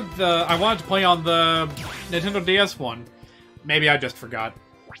I wanted to play on the Nintendo DS one. Maybe I just forgot.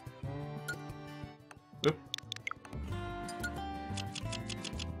 Oop.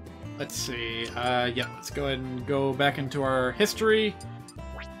 Let's see. Yeah, let's go ahead and go back into our history.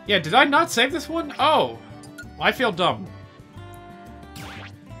 Yeah, did I not save this one? Oh, I feel dumb.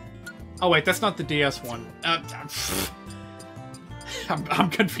 Oh wait, that's not the DS one. I'm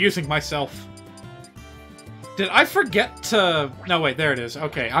confusing myself. Did I forget to... No, wait, there it is.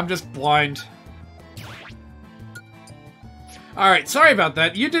 Okay, I'm just blind. Alright, sorry about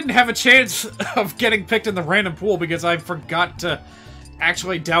that. You didn't have a chance of getting picked in the random pool because I forgot to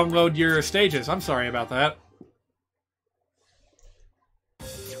actually download your stages. I'm sorry about that.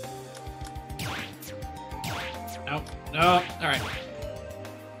 No, alright.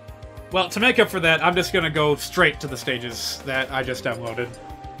 Well, to make up for that, I'm just gonna go straight to the stages that I just downloaded.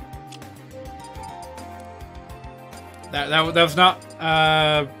 That was not,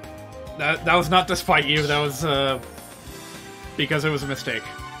 that was not to spite you, that was, because it was a mistake.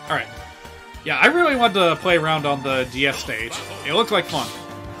 Alright. Yeah, I really wanted to play around on the DS stage. It looked like fun.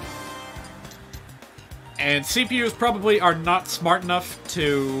 And CPUs probably are not smart enough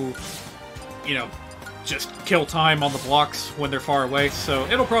to, you know, just kill time on the blocks when they're far away, so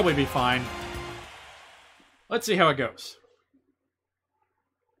it'll probably be fine. Let's see how it goes.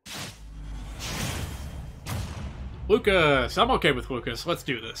 Lucas! I'm okay with Lucas. Let's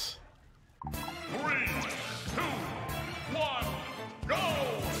do this. 3, 2, 1, go!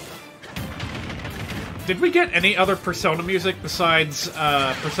 Did we get any other Persona music besides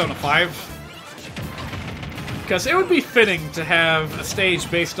Persona 5? Because it would be fitting to have a stage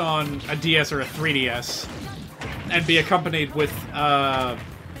based on a DS or a 3DS and be accompanied with,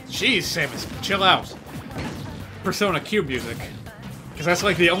 jeez, Samus, chill out. Persona Cube music. Because that's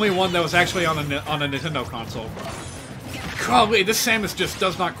like the only one that was actually on a Nintendo console. Golly, this Samus just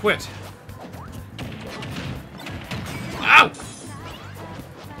does not quit. Ow!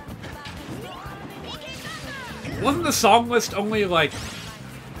 Wasn't the song list only like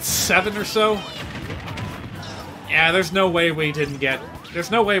 7 or so? Yeah, there's no way we didn't get...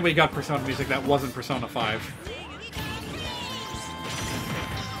 There's no way we got Persona music that wasn't Persona 5.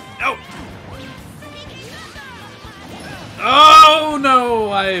 No! Oh,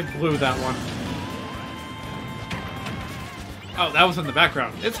 no! I blew that one. Oh, that was in the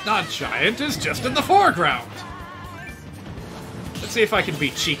background. It's not giant, it's just in the foreground! Let's see if I can be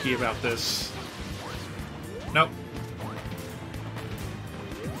cheeky about this. Nope.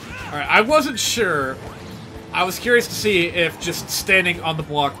 Alright, I wasn't sure... I was curious to see if just standing on the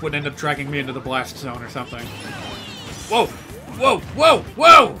block would end up dragging me into the blast zone or something. Whoa! Whoa! Whoa!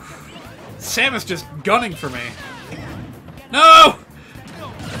 Whoa! Samus just gunning for me. No!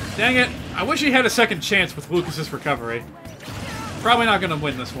 Dang it. I wish he had a second chance with Lucas's recovery. Probably not gonna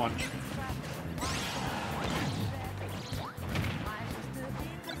win this one.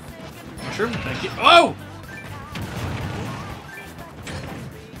 Mushroom, thank you. Oh!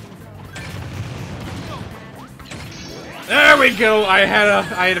 There we go! I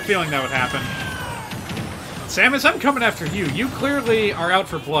had a feeling that would happen. Samus, I'm coming after you. You clearly are out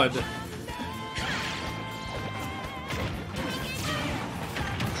for blood.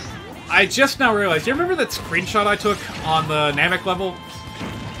 I just now realized, do you remember that screenshot I took on the Namek level?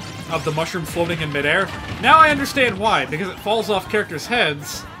 Of the mushroom floating in midair? Now I understand why, because it falls off characters'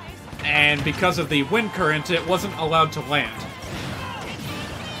 heads, and because of the wind current, it wasn't allowed to land.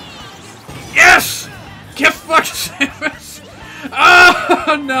 Yes! Get fucked, Samus!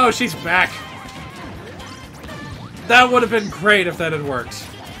 Oh, no, she's back. That would have been great if that had worked.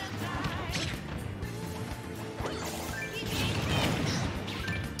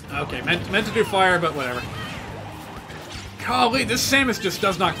 Okay, meant to do fire, but whatever. Golly, this Samus just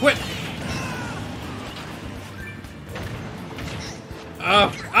does not quit.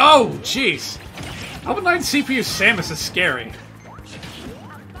 Oh, jeez. Level 9 CPU Samus is scary.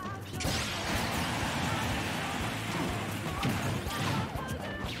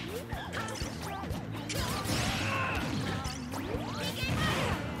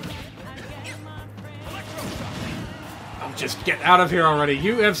 Just get out of here already.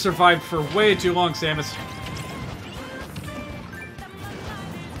 You have survived for way too long, Samus.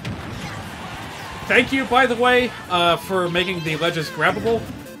 Thank you, by the way, for making the ledges grabbable.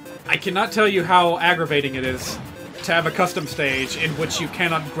 I cannot tell you how aggravating it is to have a custom stage in which you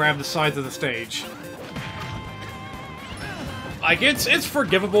cannot grab the sides of the stage. Like, it's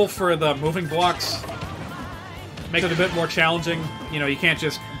forgivable for the moving blocks. Make it a bit more challenging. You know, you can't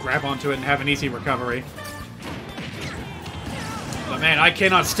just grab onto it and have an easy recovery. But man, I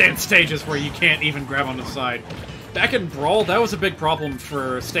cannot stand stages where you can't even grab onto the side. Back in Brawl, that was a big problem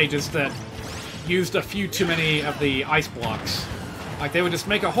for stages that used a few too many of the ice blocks. Like, they would just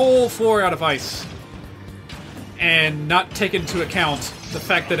make a whole floor out of ice and not take into account the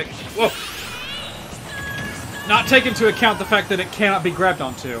fact that it... Whoa! Not take into account the fact that it cannot be grabbed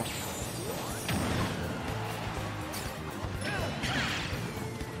onto.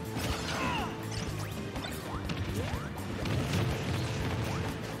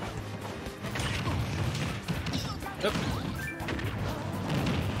 Yep.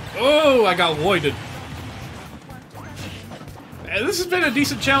 Oh, I got voided. This has been a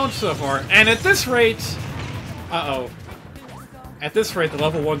decent challenge so far, and at this rate... Uh-oh. At this rate, the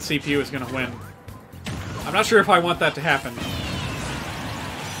level 1 CPU is gonna win. I'm not sure if I want that to happen.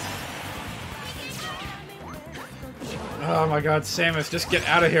 Oh my god, Samus, just get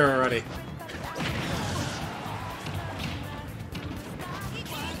out of here already.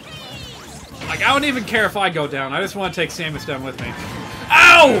 Like, I don't even care if I go down. I just want to take Samus down with me.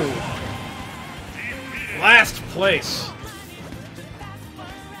 Ow! Last place.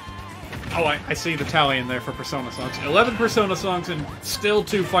 Oh, I see the tally in there for Persona songs. 11 Persona songs and still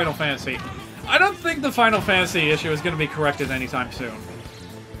 2 Final Fantasy. I don't think the Final Fantasy issue is going to be corrected anytime soon.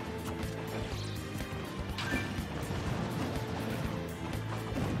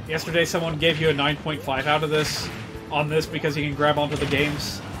 Yesterday someone gave you a 9.5 out of this, on this, because you can grab onto the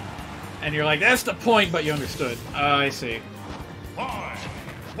games. And you're like, that's the point, but you understood. I see. 5,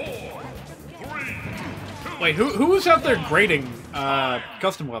 4, 3, 2. Wait, who was out there grading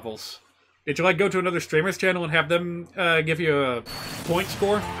custom levels? Did you, like, go to another streamer's channel and have them give you a point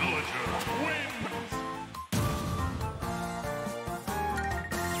score?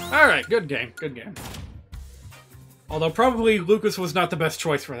 Alright, good game, good game. Although probably Lucas was not the best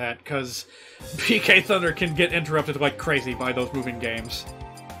choice for that, because PK Thunder can get interrupted like crazy by those moving games.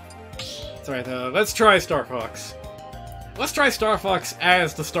 That's right, let's try Star Fox. Let's try Star Fox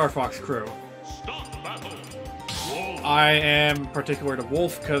as the Star Fox crew. I am particular to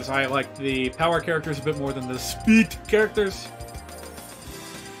Wolf, because I like the power characters a bit more than the speed characters.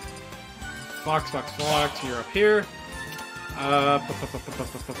 Fox, you're up here.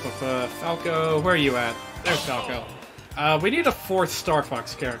 Falco, where are you at? There's Falco. We need a 4th Star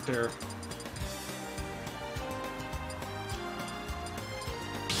Fox character.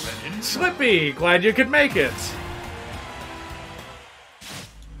 Slippy, glad you could make it.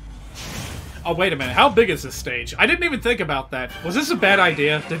 Oh, wait a minute. How big is this stage? I didn't even think about that. Was this a bad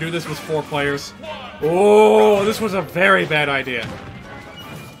idea to do this with 4 players? Oh, this was a very bad idea.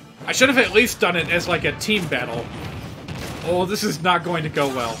 I should have at least done it as like a team battle. Oh, this is not going to go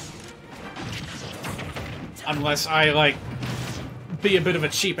well. Unless I, like, be a bit of a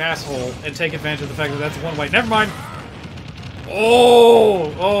cheap asshole and take advantage of the fact that that's one way. Never mind.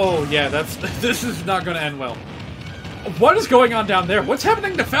 Oh, yeah, this is not going to end well. What is going on down there? What's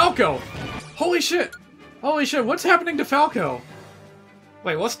happening to Falco? Holy shit. Holy shit, what's happening to Falco?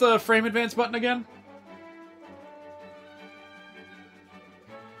 Wait, what's the frame advance button again?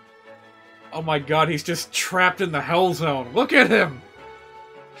 Oh my god, he's just trapped in the hell zone. Look at him!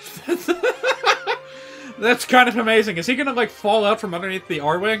 That's kind of amazing. Is he gonna, like, fall out from underneath the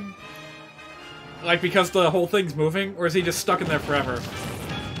R-Wing? Like, because the whole thing's moving? Or is he just stuck in there forever?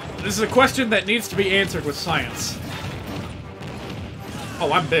 This is a question that needs to be answered with science.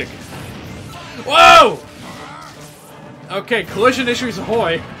 Oh, I'm big. Whoa! Okay, collision issues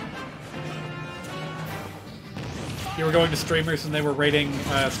ahoy. You were going to streamers and they were rating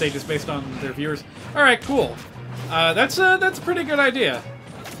stages based on their viewers. Alright, cool. That's a pretty good idea.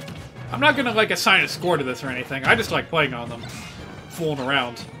 I'm not gonna, like, assign a score to this or anything. I just like playing on them. Fooling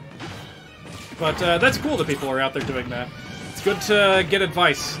around. But that's cool that people are out there doing that. It's good to get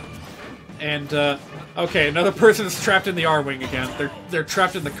advice. And, okay, another person is trapped in the R-Wing again. They're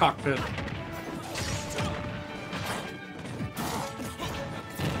trapped in the cockpit.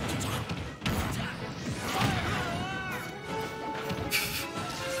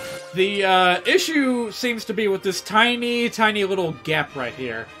 The issue seems to be with this tiny, tiny little gap right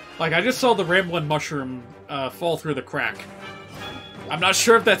here. Like, I just saw the Ramblin' Mushroom fall through the crack. I'm not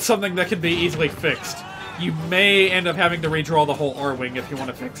sure if that's something that can be easily fixed. You may end up having to redraw the whole R-Wing if you want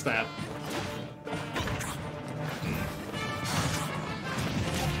to fix that.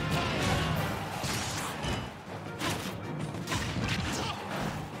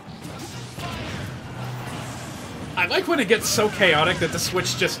 I like when it gets so chaotic that the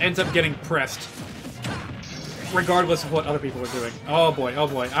switch just ends up getting pressed. Regardless of what other people are doing. Oh boy, oh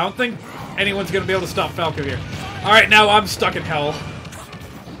boy. I don't think anyone's gonna be able to stop Falco here. Alright, now I'm stuck in hell.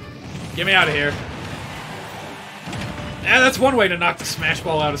 Get me out of here. Yeah, that's one way to knock the Smash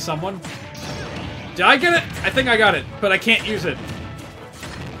Ball out of someone. Did I get it? I think I got it, but I can't use it.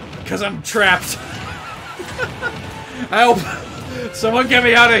 Because I'm trapped. Help! Someone get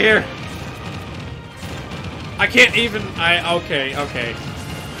me out of here! I can't even... Okay.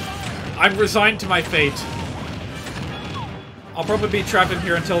 I'm resigned to my fate. I'll probably be trapped in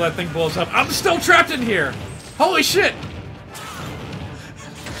here until that thing blows up. I'm still trapped in here! Holy shit!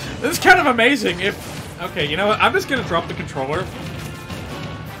 This is kind of amazing if... Okay, you know what? I'm just gonna drop the controller.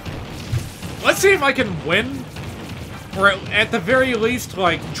 Let's see if I can win. Or at the very least,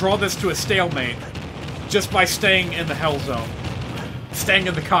 like, draw this to a stalemate. Just by staying in the hell zone. Staying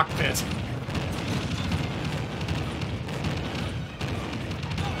in the cockpit.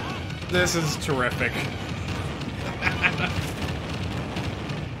 This is terrific.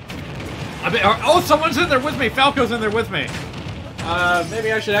 Oh, someone's in there with me! Falco's in there with me!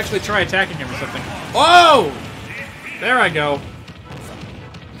 Maybe I should actually try attacking him or something. Oh! There I go.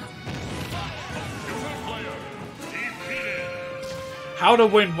 How to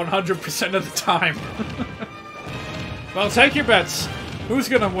win 100% of the time. Well, take your bets. Who's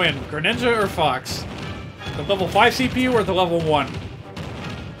gonna win, Greninja or Fox? The level 5 CPU or the level 1?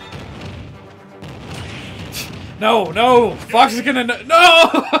 No, no! Fox is gonna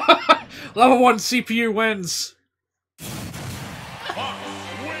no! Level 1 CPU wins.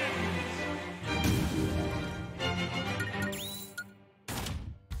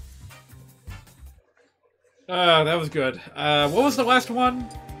 That was good. What was the last one?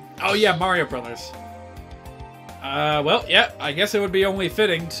 Oh yeah, Mario Brothers. Well, yeah, I guess it would be only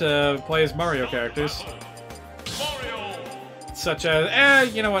fitting to play as Mario characters. Such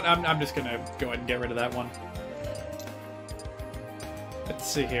as, you know what, I'm just gonna go ahead and get rid of that one. Let's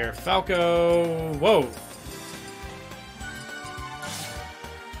see here. Falco... Whoa!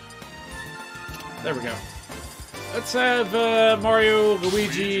 There we go. Let's have Mario,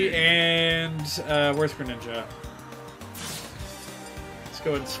 Luigi, and where's Greninja? Let's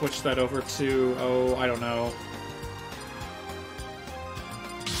go ahead and switch that over to, oh, I don't know.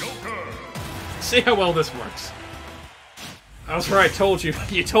 Joker. See how well this works. I was right, I told you.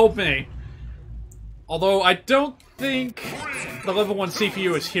 You told me. Although I don't think the level 1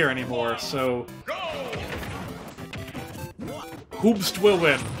 CPU is here anymore, so... Hoobst will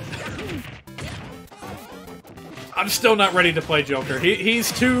win. I'm still not ready to play Joker.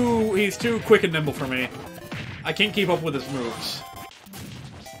 He's too quick and nimble for me. I can't keep up with his moves.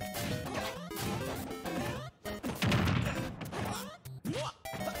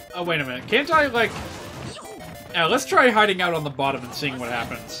 Oh, wait a minute. Can't I, like... Yeah, let's try hiding out on the bottom and seeing what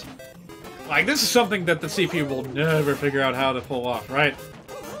happens. Like, this is something that the CPU will never figure out how to pull off, right?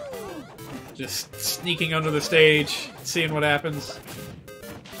 Just sneaking under the stage, seeing what happens.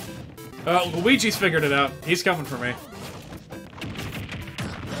 Luigi's figured it out. He's coming for me.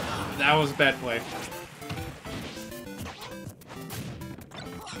 That was a bad play.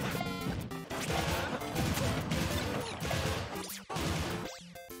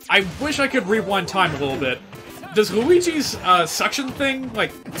 I wish I could rewind time a little bit. Does Luigi's suction thing,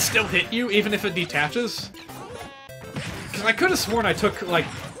 like, still hit you even if it detaches? Because I could have sworn I took, like,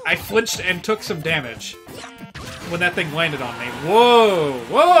 I flinched and took some damage when that thing landed on me. Whoa!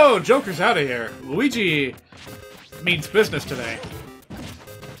 Whoa! Joker's out of here. Luigi means business today.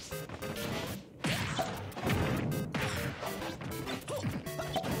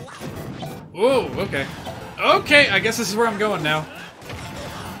 Whoa, okay. Okay, I guess this is where I'm going now.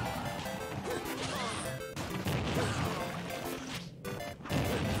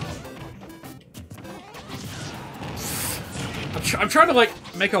 I'm trying to, like,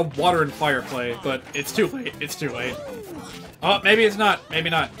 make a water and fire play, but it's too late. It's too late. Oh, maybe it's not. Maybe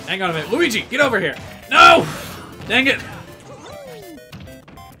not. Hang on a minute. Luigi, get over here. No! Dang it.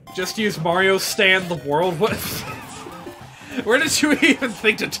 Just use Mario stand the world? What? Where did you even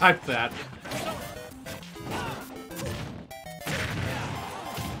think to type that?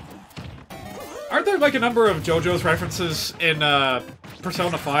 Aren't there, like, a number of JoJo's references in,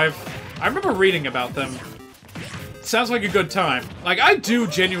 Persona 5? I remember reading about them. Sounds like a good time. Like, I do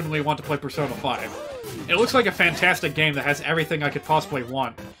genuinely want to play Persona 5. It looks like a fantastic game that has everything I could possibly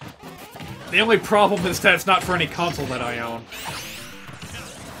want. The only problem is that it's not for any console that I own.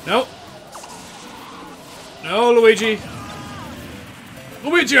 Nope. No, Luigi.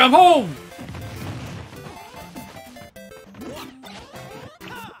 Luigi, I'm home!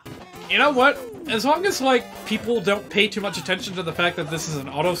 You know what? As long as, like, people don't pay too much attention to the fact that this is an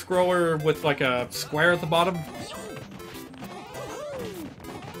auto-scroller with, like, a square at the bottom...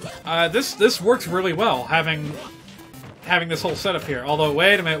 this works really well, having this whole setup here. Although,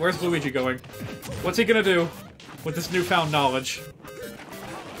 wait a minute, where's Luigi going? What's he gonna do with this newfound knowledge?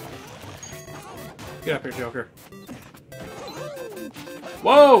 Get up here, Joker.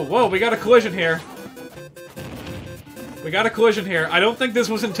 Whoa, whoa, we got a collision here. We got a collision here. I don't think this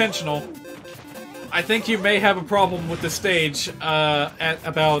was intentional. I think you may have a problem with the stage, at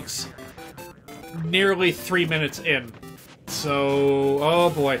about nearly 3 minutes in. So, oh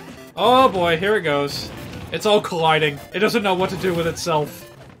boy. Oh boy, here it goes. It's all colliding. It doesn't know what to do with itself.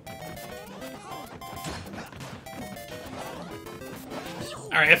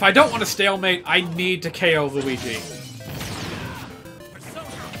 Alright, if I don't want a stalemate, I need to KO Luigi.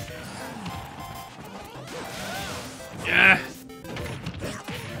 Yeah.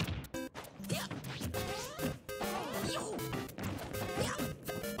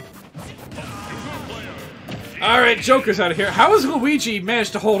 Alright, Joker's out of here. How has Luigi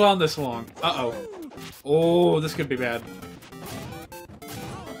managed to hold on this long? Uh-oh. Oh, this could be bad.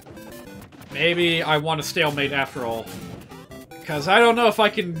 Maybe I want a stalemate after all. Because I don't know if I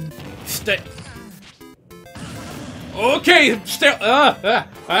can stay... Okay,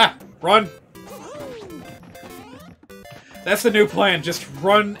 run. That's the new plan. Just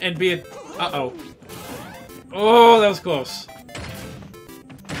run and be a... Uh-oh. Oh, that was close.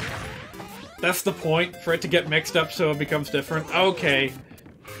 That's the point, for it to get mixed up so it becomes different. Okay.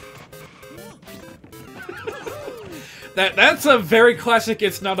 That's a very classic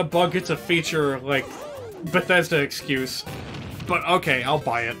it's not a bug, it's a feature, like, Bethesda excuse. But okay, I'll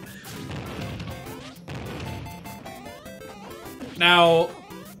buy it. Now,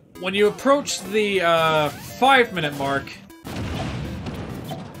 when you approach the 5-minute mark...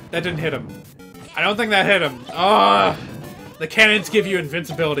 That didn't hit him. I don't think that hit him. The cannons give you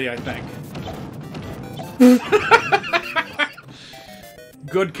invincibility, I think.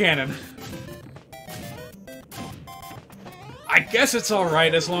 Good cannon. I guess it's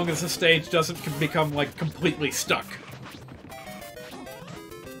alright as long as the stage doesn't become, like, completely stuck.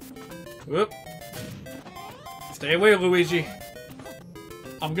 Whoop. Stay away, Luigi.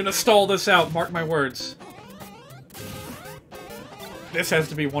 I'm gonna stall this out, mark my words. This has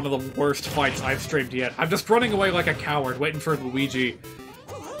to be one of the worst fights I've streamed yet. I'm just running away like a coward, waiting for Luigi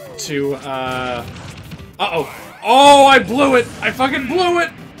to, Uh-oh. Oh, I blew it! I fucking blew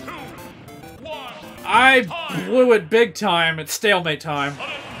it! I blew it big time. It's stalemate time.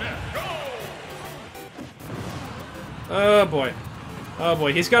 Oh, boy. Oh,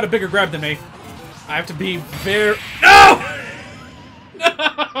 boy. He's got a bigger grab than me. I have to be very... No!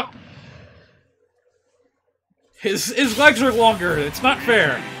 No! His legs are longer. It's not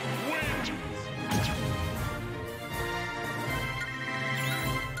fair.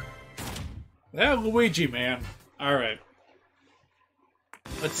 That Luigi, man. Alright.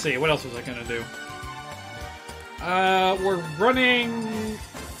 Let's see, what else was I gonna do? We're running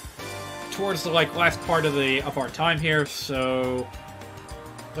towards the, like, last part of our time here, so...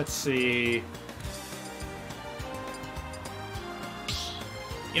 Let's see...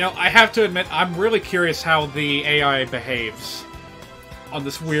 You know, I have to admit, I'm really curious how the AI behaves on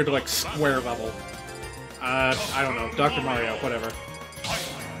this weird, like, square level. I don't know, Dr. Mario, whatever.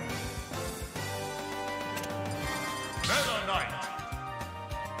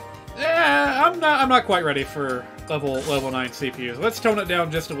 Yeah, I'm not quite ready for level 9 CPUs. Let's tone it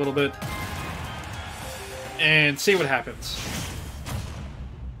down just a little bit and see what happens.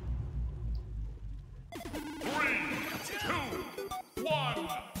 3, 2, 1,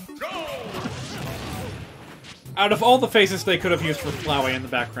 go! Out of all the faces they could have used for Flowey in the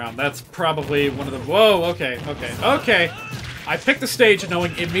background, that's probably one of the... Whoa, okay. I pick the stage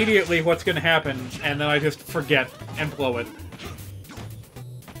knowing immediately what's going to happen, and then I just forget and blow it.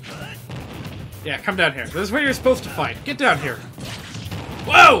 Yeah, come down here. This is where you're supposed to fight. Get down here.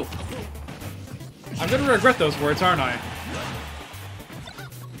 Whoa! I'm gonna regret those words, aren't I?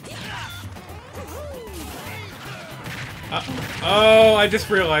 Oh, I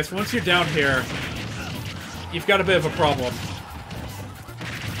just realized, once you're down here, you've got a bit of a problem.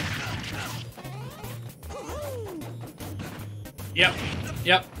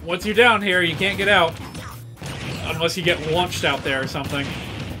 Yep. Once you're down here, you can't get out. Unless you get launched out there or something.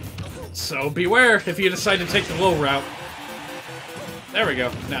 So beware if you decide to take the low route. There we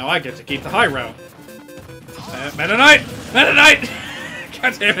go. Now I get to keep the high route. Meta Knight! Meta Knight!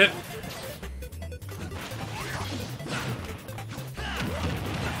 God damn it.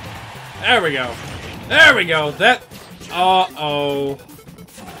 There we go. There we go. That... Uh-oh.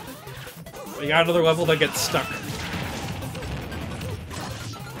 We got another level that gets stuck.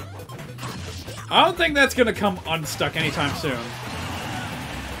 I don't think that's gonna come unstuck anytime soon.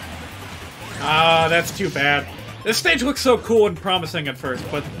 Ah, that's too bad. This stage looks so cool and promising at first,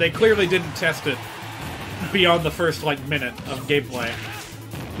 but they clearly didn't test it beyond the first, like, minute of gameplay.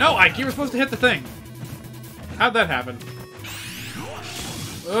 No, Ike, you were supposed to hit the thing. How'd that happen?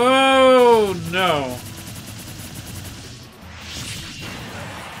 Oh, no.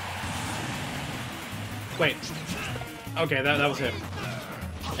 Wait. Okay, that was it.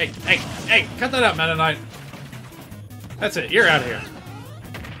 Hey, cut that out, Meta Knight. That's it, you're out of here.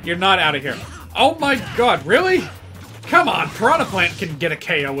 You're not out of here. Oh my god, really? Come on, Piranha Plant can get a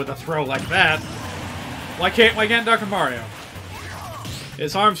KO with a throw like that. Why can't Dr. Mario?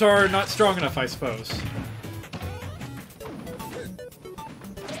 His arms are not strong enough, I suppose.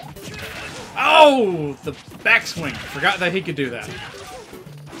 Oh! The backswing. Forgot that he could do that.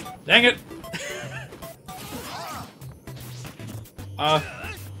 Dang it!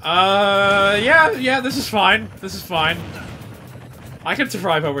 Yeah, this is fine. This is fine. I can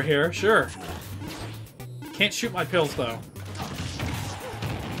survive over here, sure. Can't shoot my pills, though.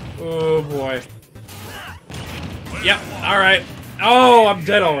 Oh, boy. Yep, alright. Oh, I'm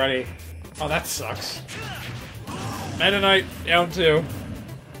dead already. Oh, that sucks. Meta Knight, down 2.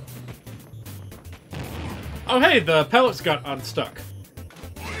 Oh, hey, the pellets got unstuck.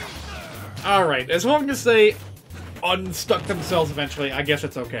 Alright, as long as they unstuck themselves eventually, I guess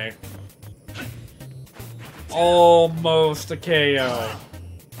it's okay. Almost a KO.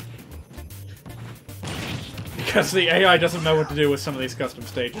 Because the AI doesn't know what to do with some of these custom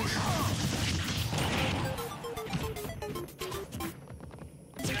stages.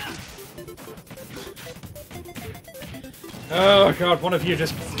 Oh god, one of you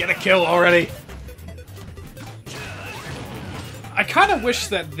just get a kill already. I kind of wish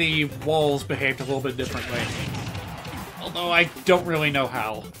that the walls behaved a little bit differently. Although I don't really know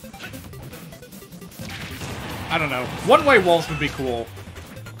how. I don't know. One-way walls would be cool.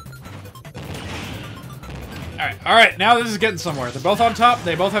 Alright, now this is getting somewhere. They're both on top,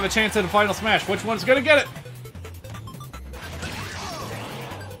 they both have a chance at a final smash. Which one's gonna get it?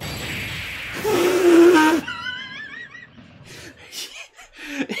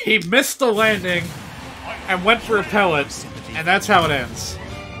 He missed the landing and went for a pellet, and that's how it ends.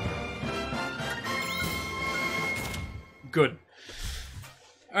 Good.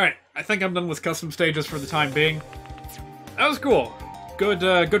 Alright, I think I'm done with custom stages for the time being. That was cool. Good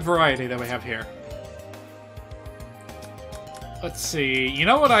variety that we have here. Let's see. You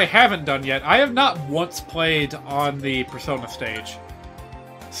know what I haven't done yet? I have not once played on the Persona stage.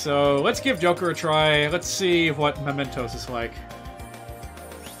 So let's give Joker a try. Let's see what Mementos is like.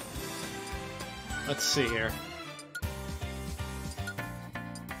 Let's see here.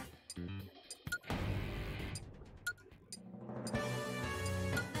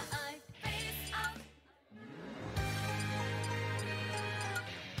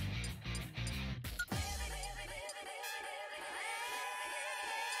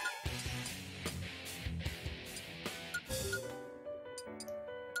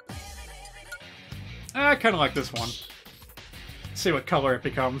 I kind of like this one. See what color it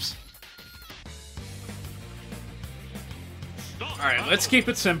becomes. Alright, let's keep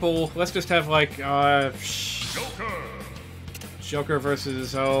it simple. Let's just have, like, Joker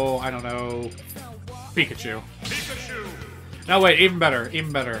versus, oh, I don't know, Pikachu. No, wait, even better,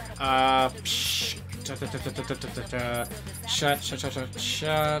 even better. Shut.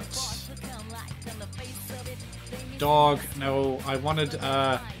 Dog, no, I wanted,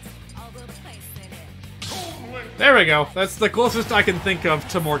 there we go. That's the closest I can think of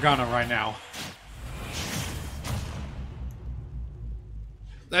to Morgana right now.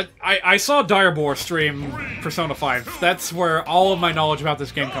 I saw Direbor stream Persona 5. That's where all of my knowledge about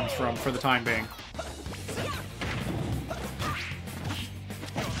this game comes from, for the time being.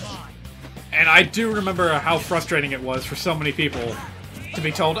 And I do remember how frustrating it was for so many people to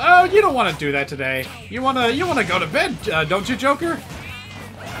be told, "Oh, you don't want to do that today. You wanna go to bed, don't you, Joker?"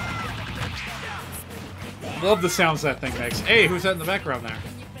 Love the sounds that thing makes. Hey, who's that in the background there?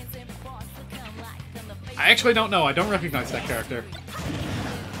 I actually don't know. I don't recognize that character.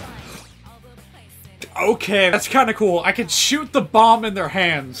 Okay, that's kind of cool. I can shoot the bomb in their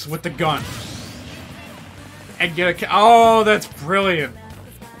hands with the gun. And get a... Oh, that's brilliant.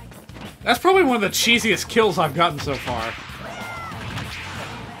 That's probably one of the cheesiest kills I've gotten so far.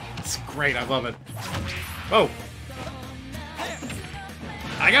 It's great. I love it. Whoa.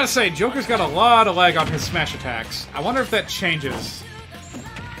 I gotta say, Joker's got a lot of lag on his smash attacks. I wonder if that changes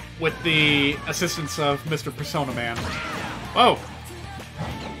with the assistance of Mr. Persona Man. Whoa!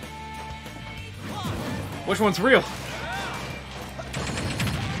 Which one's real?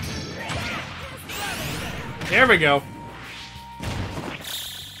 There we go.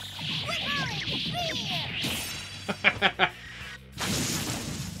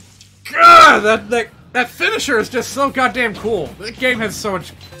 God, that finisher is just so goddamn cool. That game has so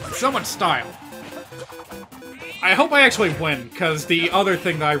much style. I hope I actually win, because the other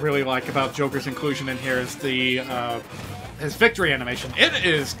thing that I really like about Joker's inclusion in here is the his victory animation. It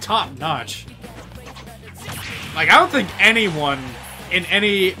is top notch. Like, I don't think anyone in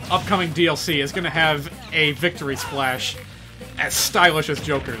any upcoming DLC is gonna have a victory splash as stylish as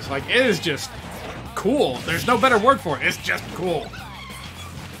Joker's. Like, it is just cool. There's no better word for it. It's just cool.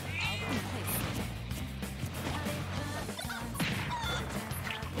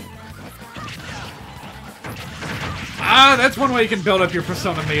 Ah, that's one way you can build up your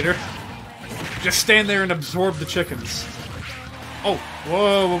Persona meter. Just stand there and absorb the chickens. Oh,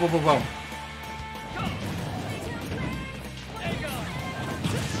 whoa, whoa, whoa, whoa, whoa.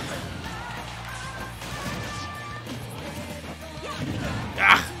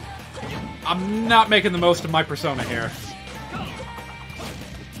 I'm not making the most of my persona here.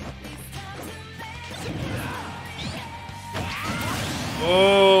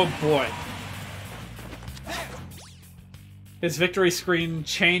 Oh boy. His victory screen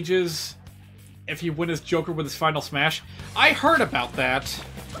changes if you win as Joker with his final smash. I heard about that.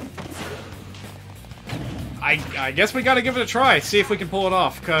 I guess we gotta give it a try, see if we can pull it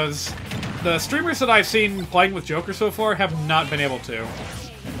off, because the streamers that I've seen playing with Joker so far have not been able to.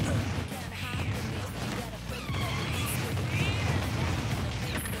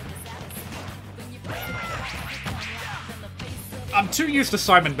 I'm too used to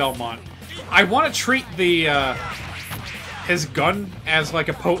Simon Belmont. I want to treat the his gun as like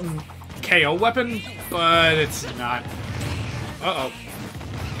a potent KO weapon, but it's not. Uh-oh.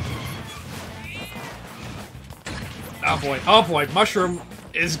 Oh boy, Mushroom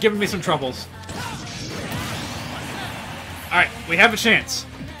is giving me some troubles. Alright, we have a chance.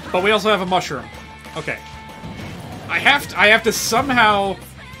 But we also have a Mushroom. Okay. I have to somehow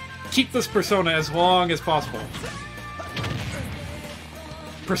keep this persona as long as possible.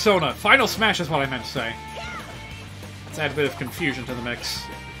 Persona. Final smash is what I meant to say. Let's add a bit of confusion to the mix.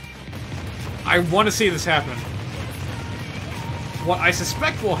 I want to see this happen. What I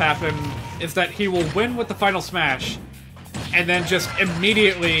suspect will happen is that he will win with the final smash, and then just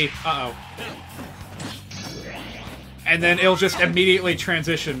immediately... Uh-oh. And then it'll just immediately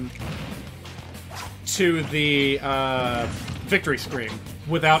transition to the victory screen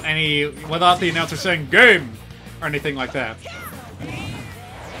without the announcer saying "game" or anything like that.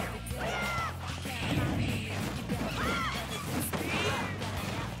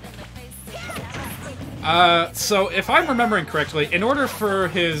 So if I'm remembering correctly, in order for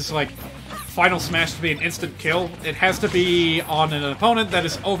his, like, final smash to be an instant kill, it has to be on an opponent that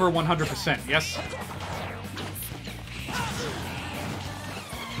is over 100%, yes?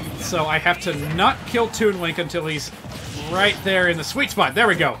 So I have to not kill Toon Link until he's right there in the sweet spot. There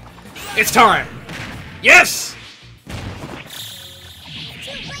we go. It's time! Yes!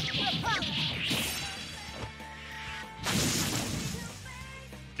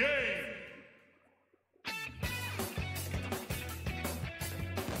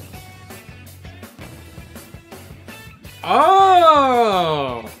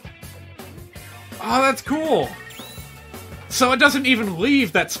 Oh! Oh, that's cool! So it doesn't even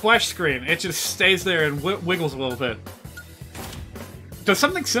leave that splash screen, it just stays there and wiggles a little bit. Does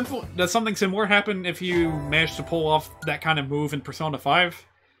something similar happen if you manage to pull off that kind of move in Persona 5?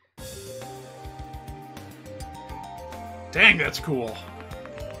 Dang, that's cool.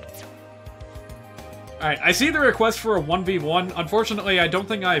 Alright, I see the request for a 1v1. Unfortunately, I don't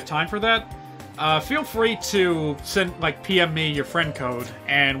think I have time for that. Feel free to send, like, PM me your friend code,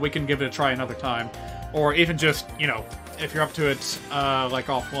 and we can give it a try another time. Or even just, you know, if you're up to it, like,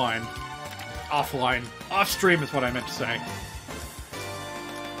 offline. Offline. Off-stream is what I meant to say.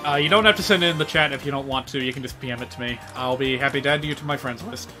 You don't have to send it in the chat if you don't want to. You can just PM it to me. I'll be happy to add you to my friends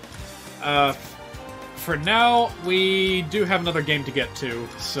list. For now, we do have another game to get to,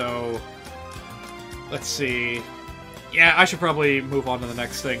 so... Let's see... Yeah, I should probably move on to the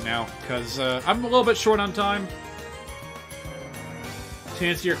next thing now, because I'm a little bit short on time. To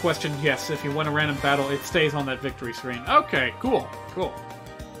answer your question, yes, if you win a random battle, it stays on that victory screen. Okay, cool, cool.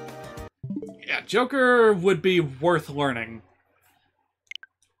 Yeah, Joker would be worth learning.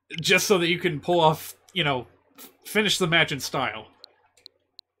 Just so that you can pull off, you know, finish the match in style.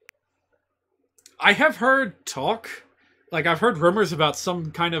 I have heard talk, like, I've heard rumors about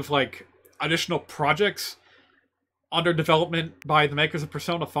some kind of, like, additional projects under development by the makers of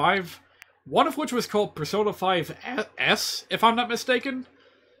Persona 5, one of which was called Persona 5 S, if I'm not mistaken.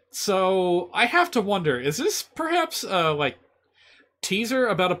 So, I have to wonder, is this perhaps a, like, teaser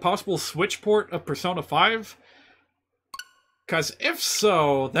about a possible Switch port of Persona 5? Because if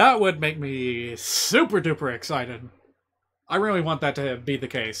so, that would make me super duper excited. I really want that to be the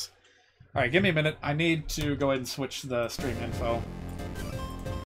case. Alright, give me a minute. I need to go ahead and switch the stream info.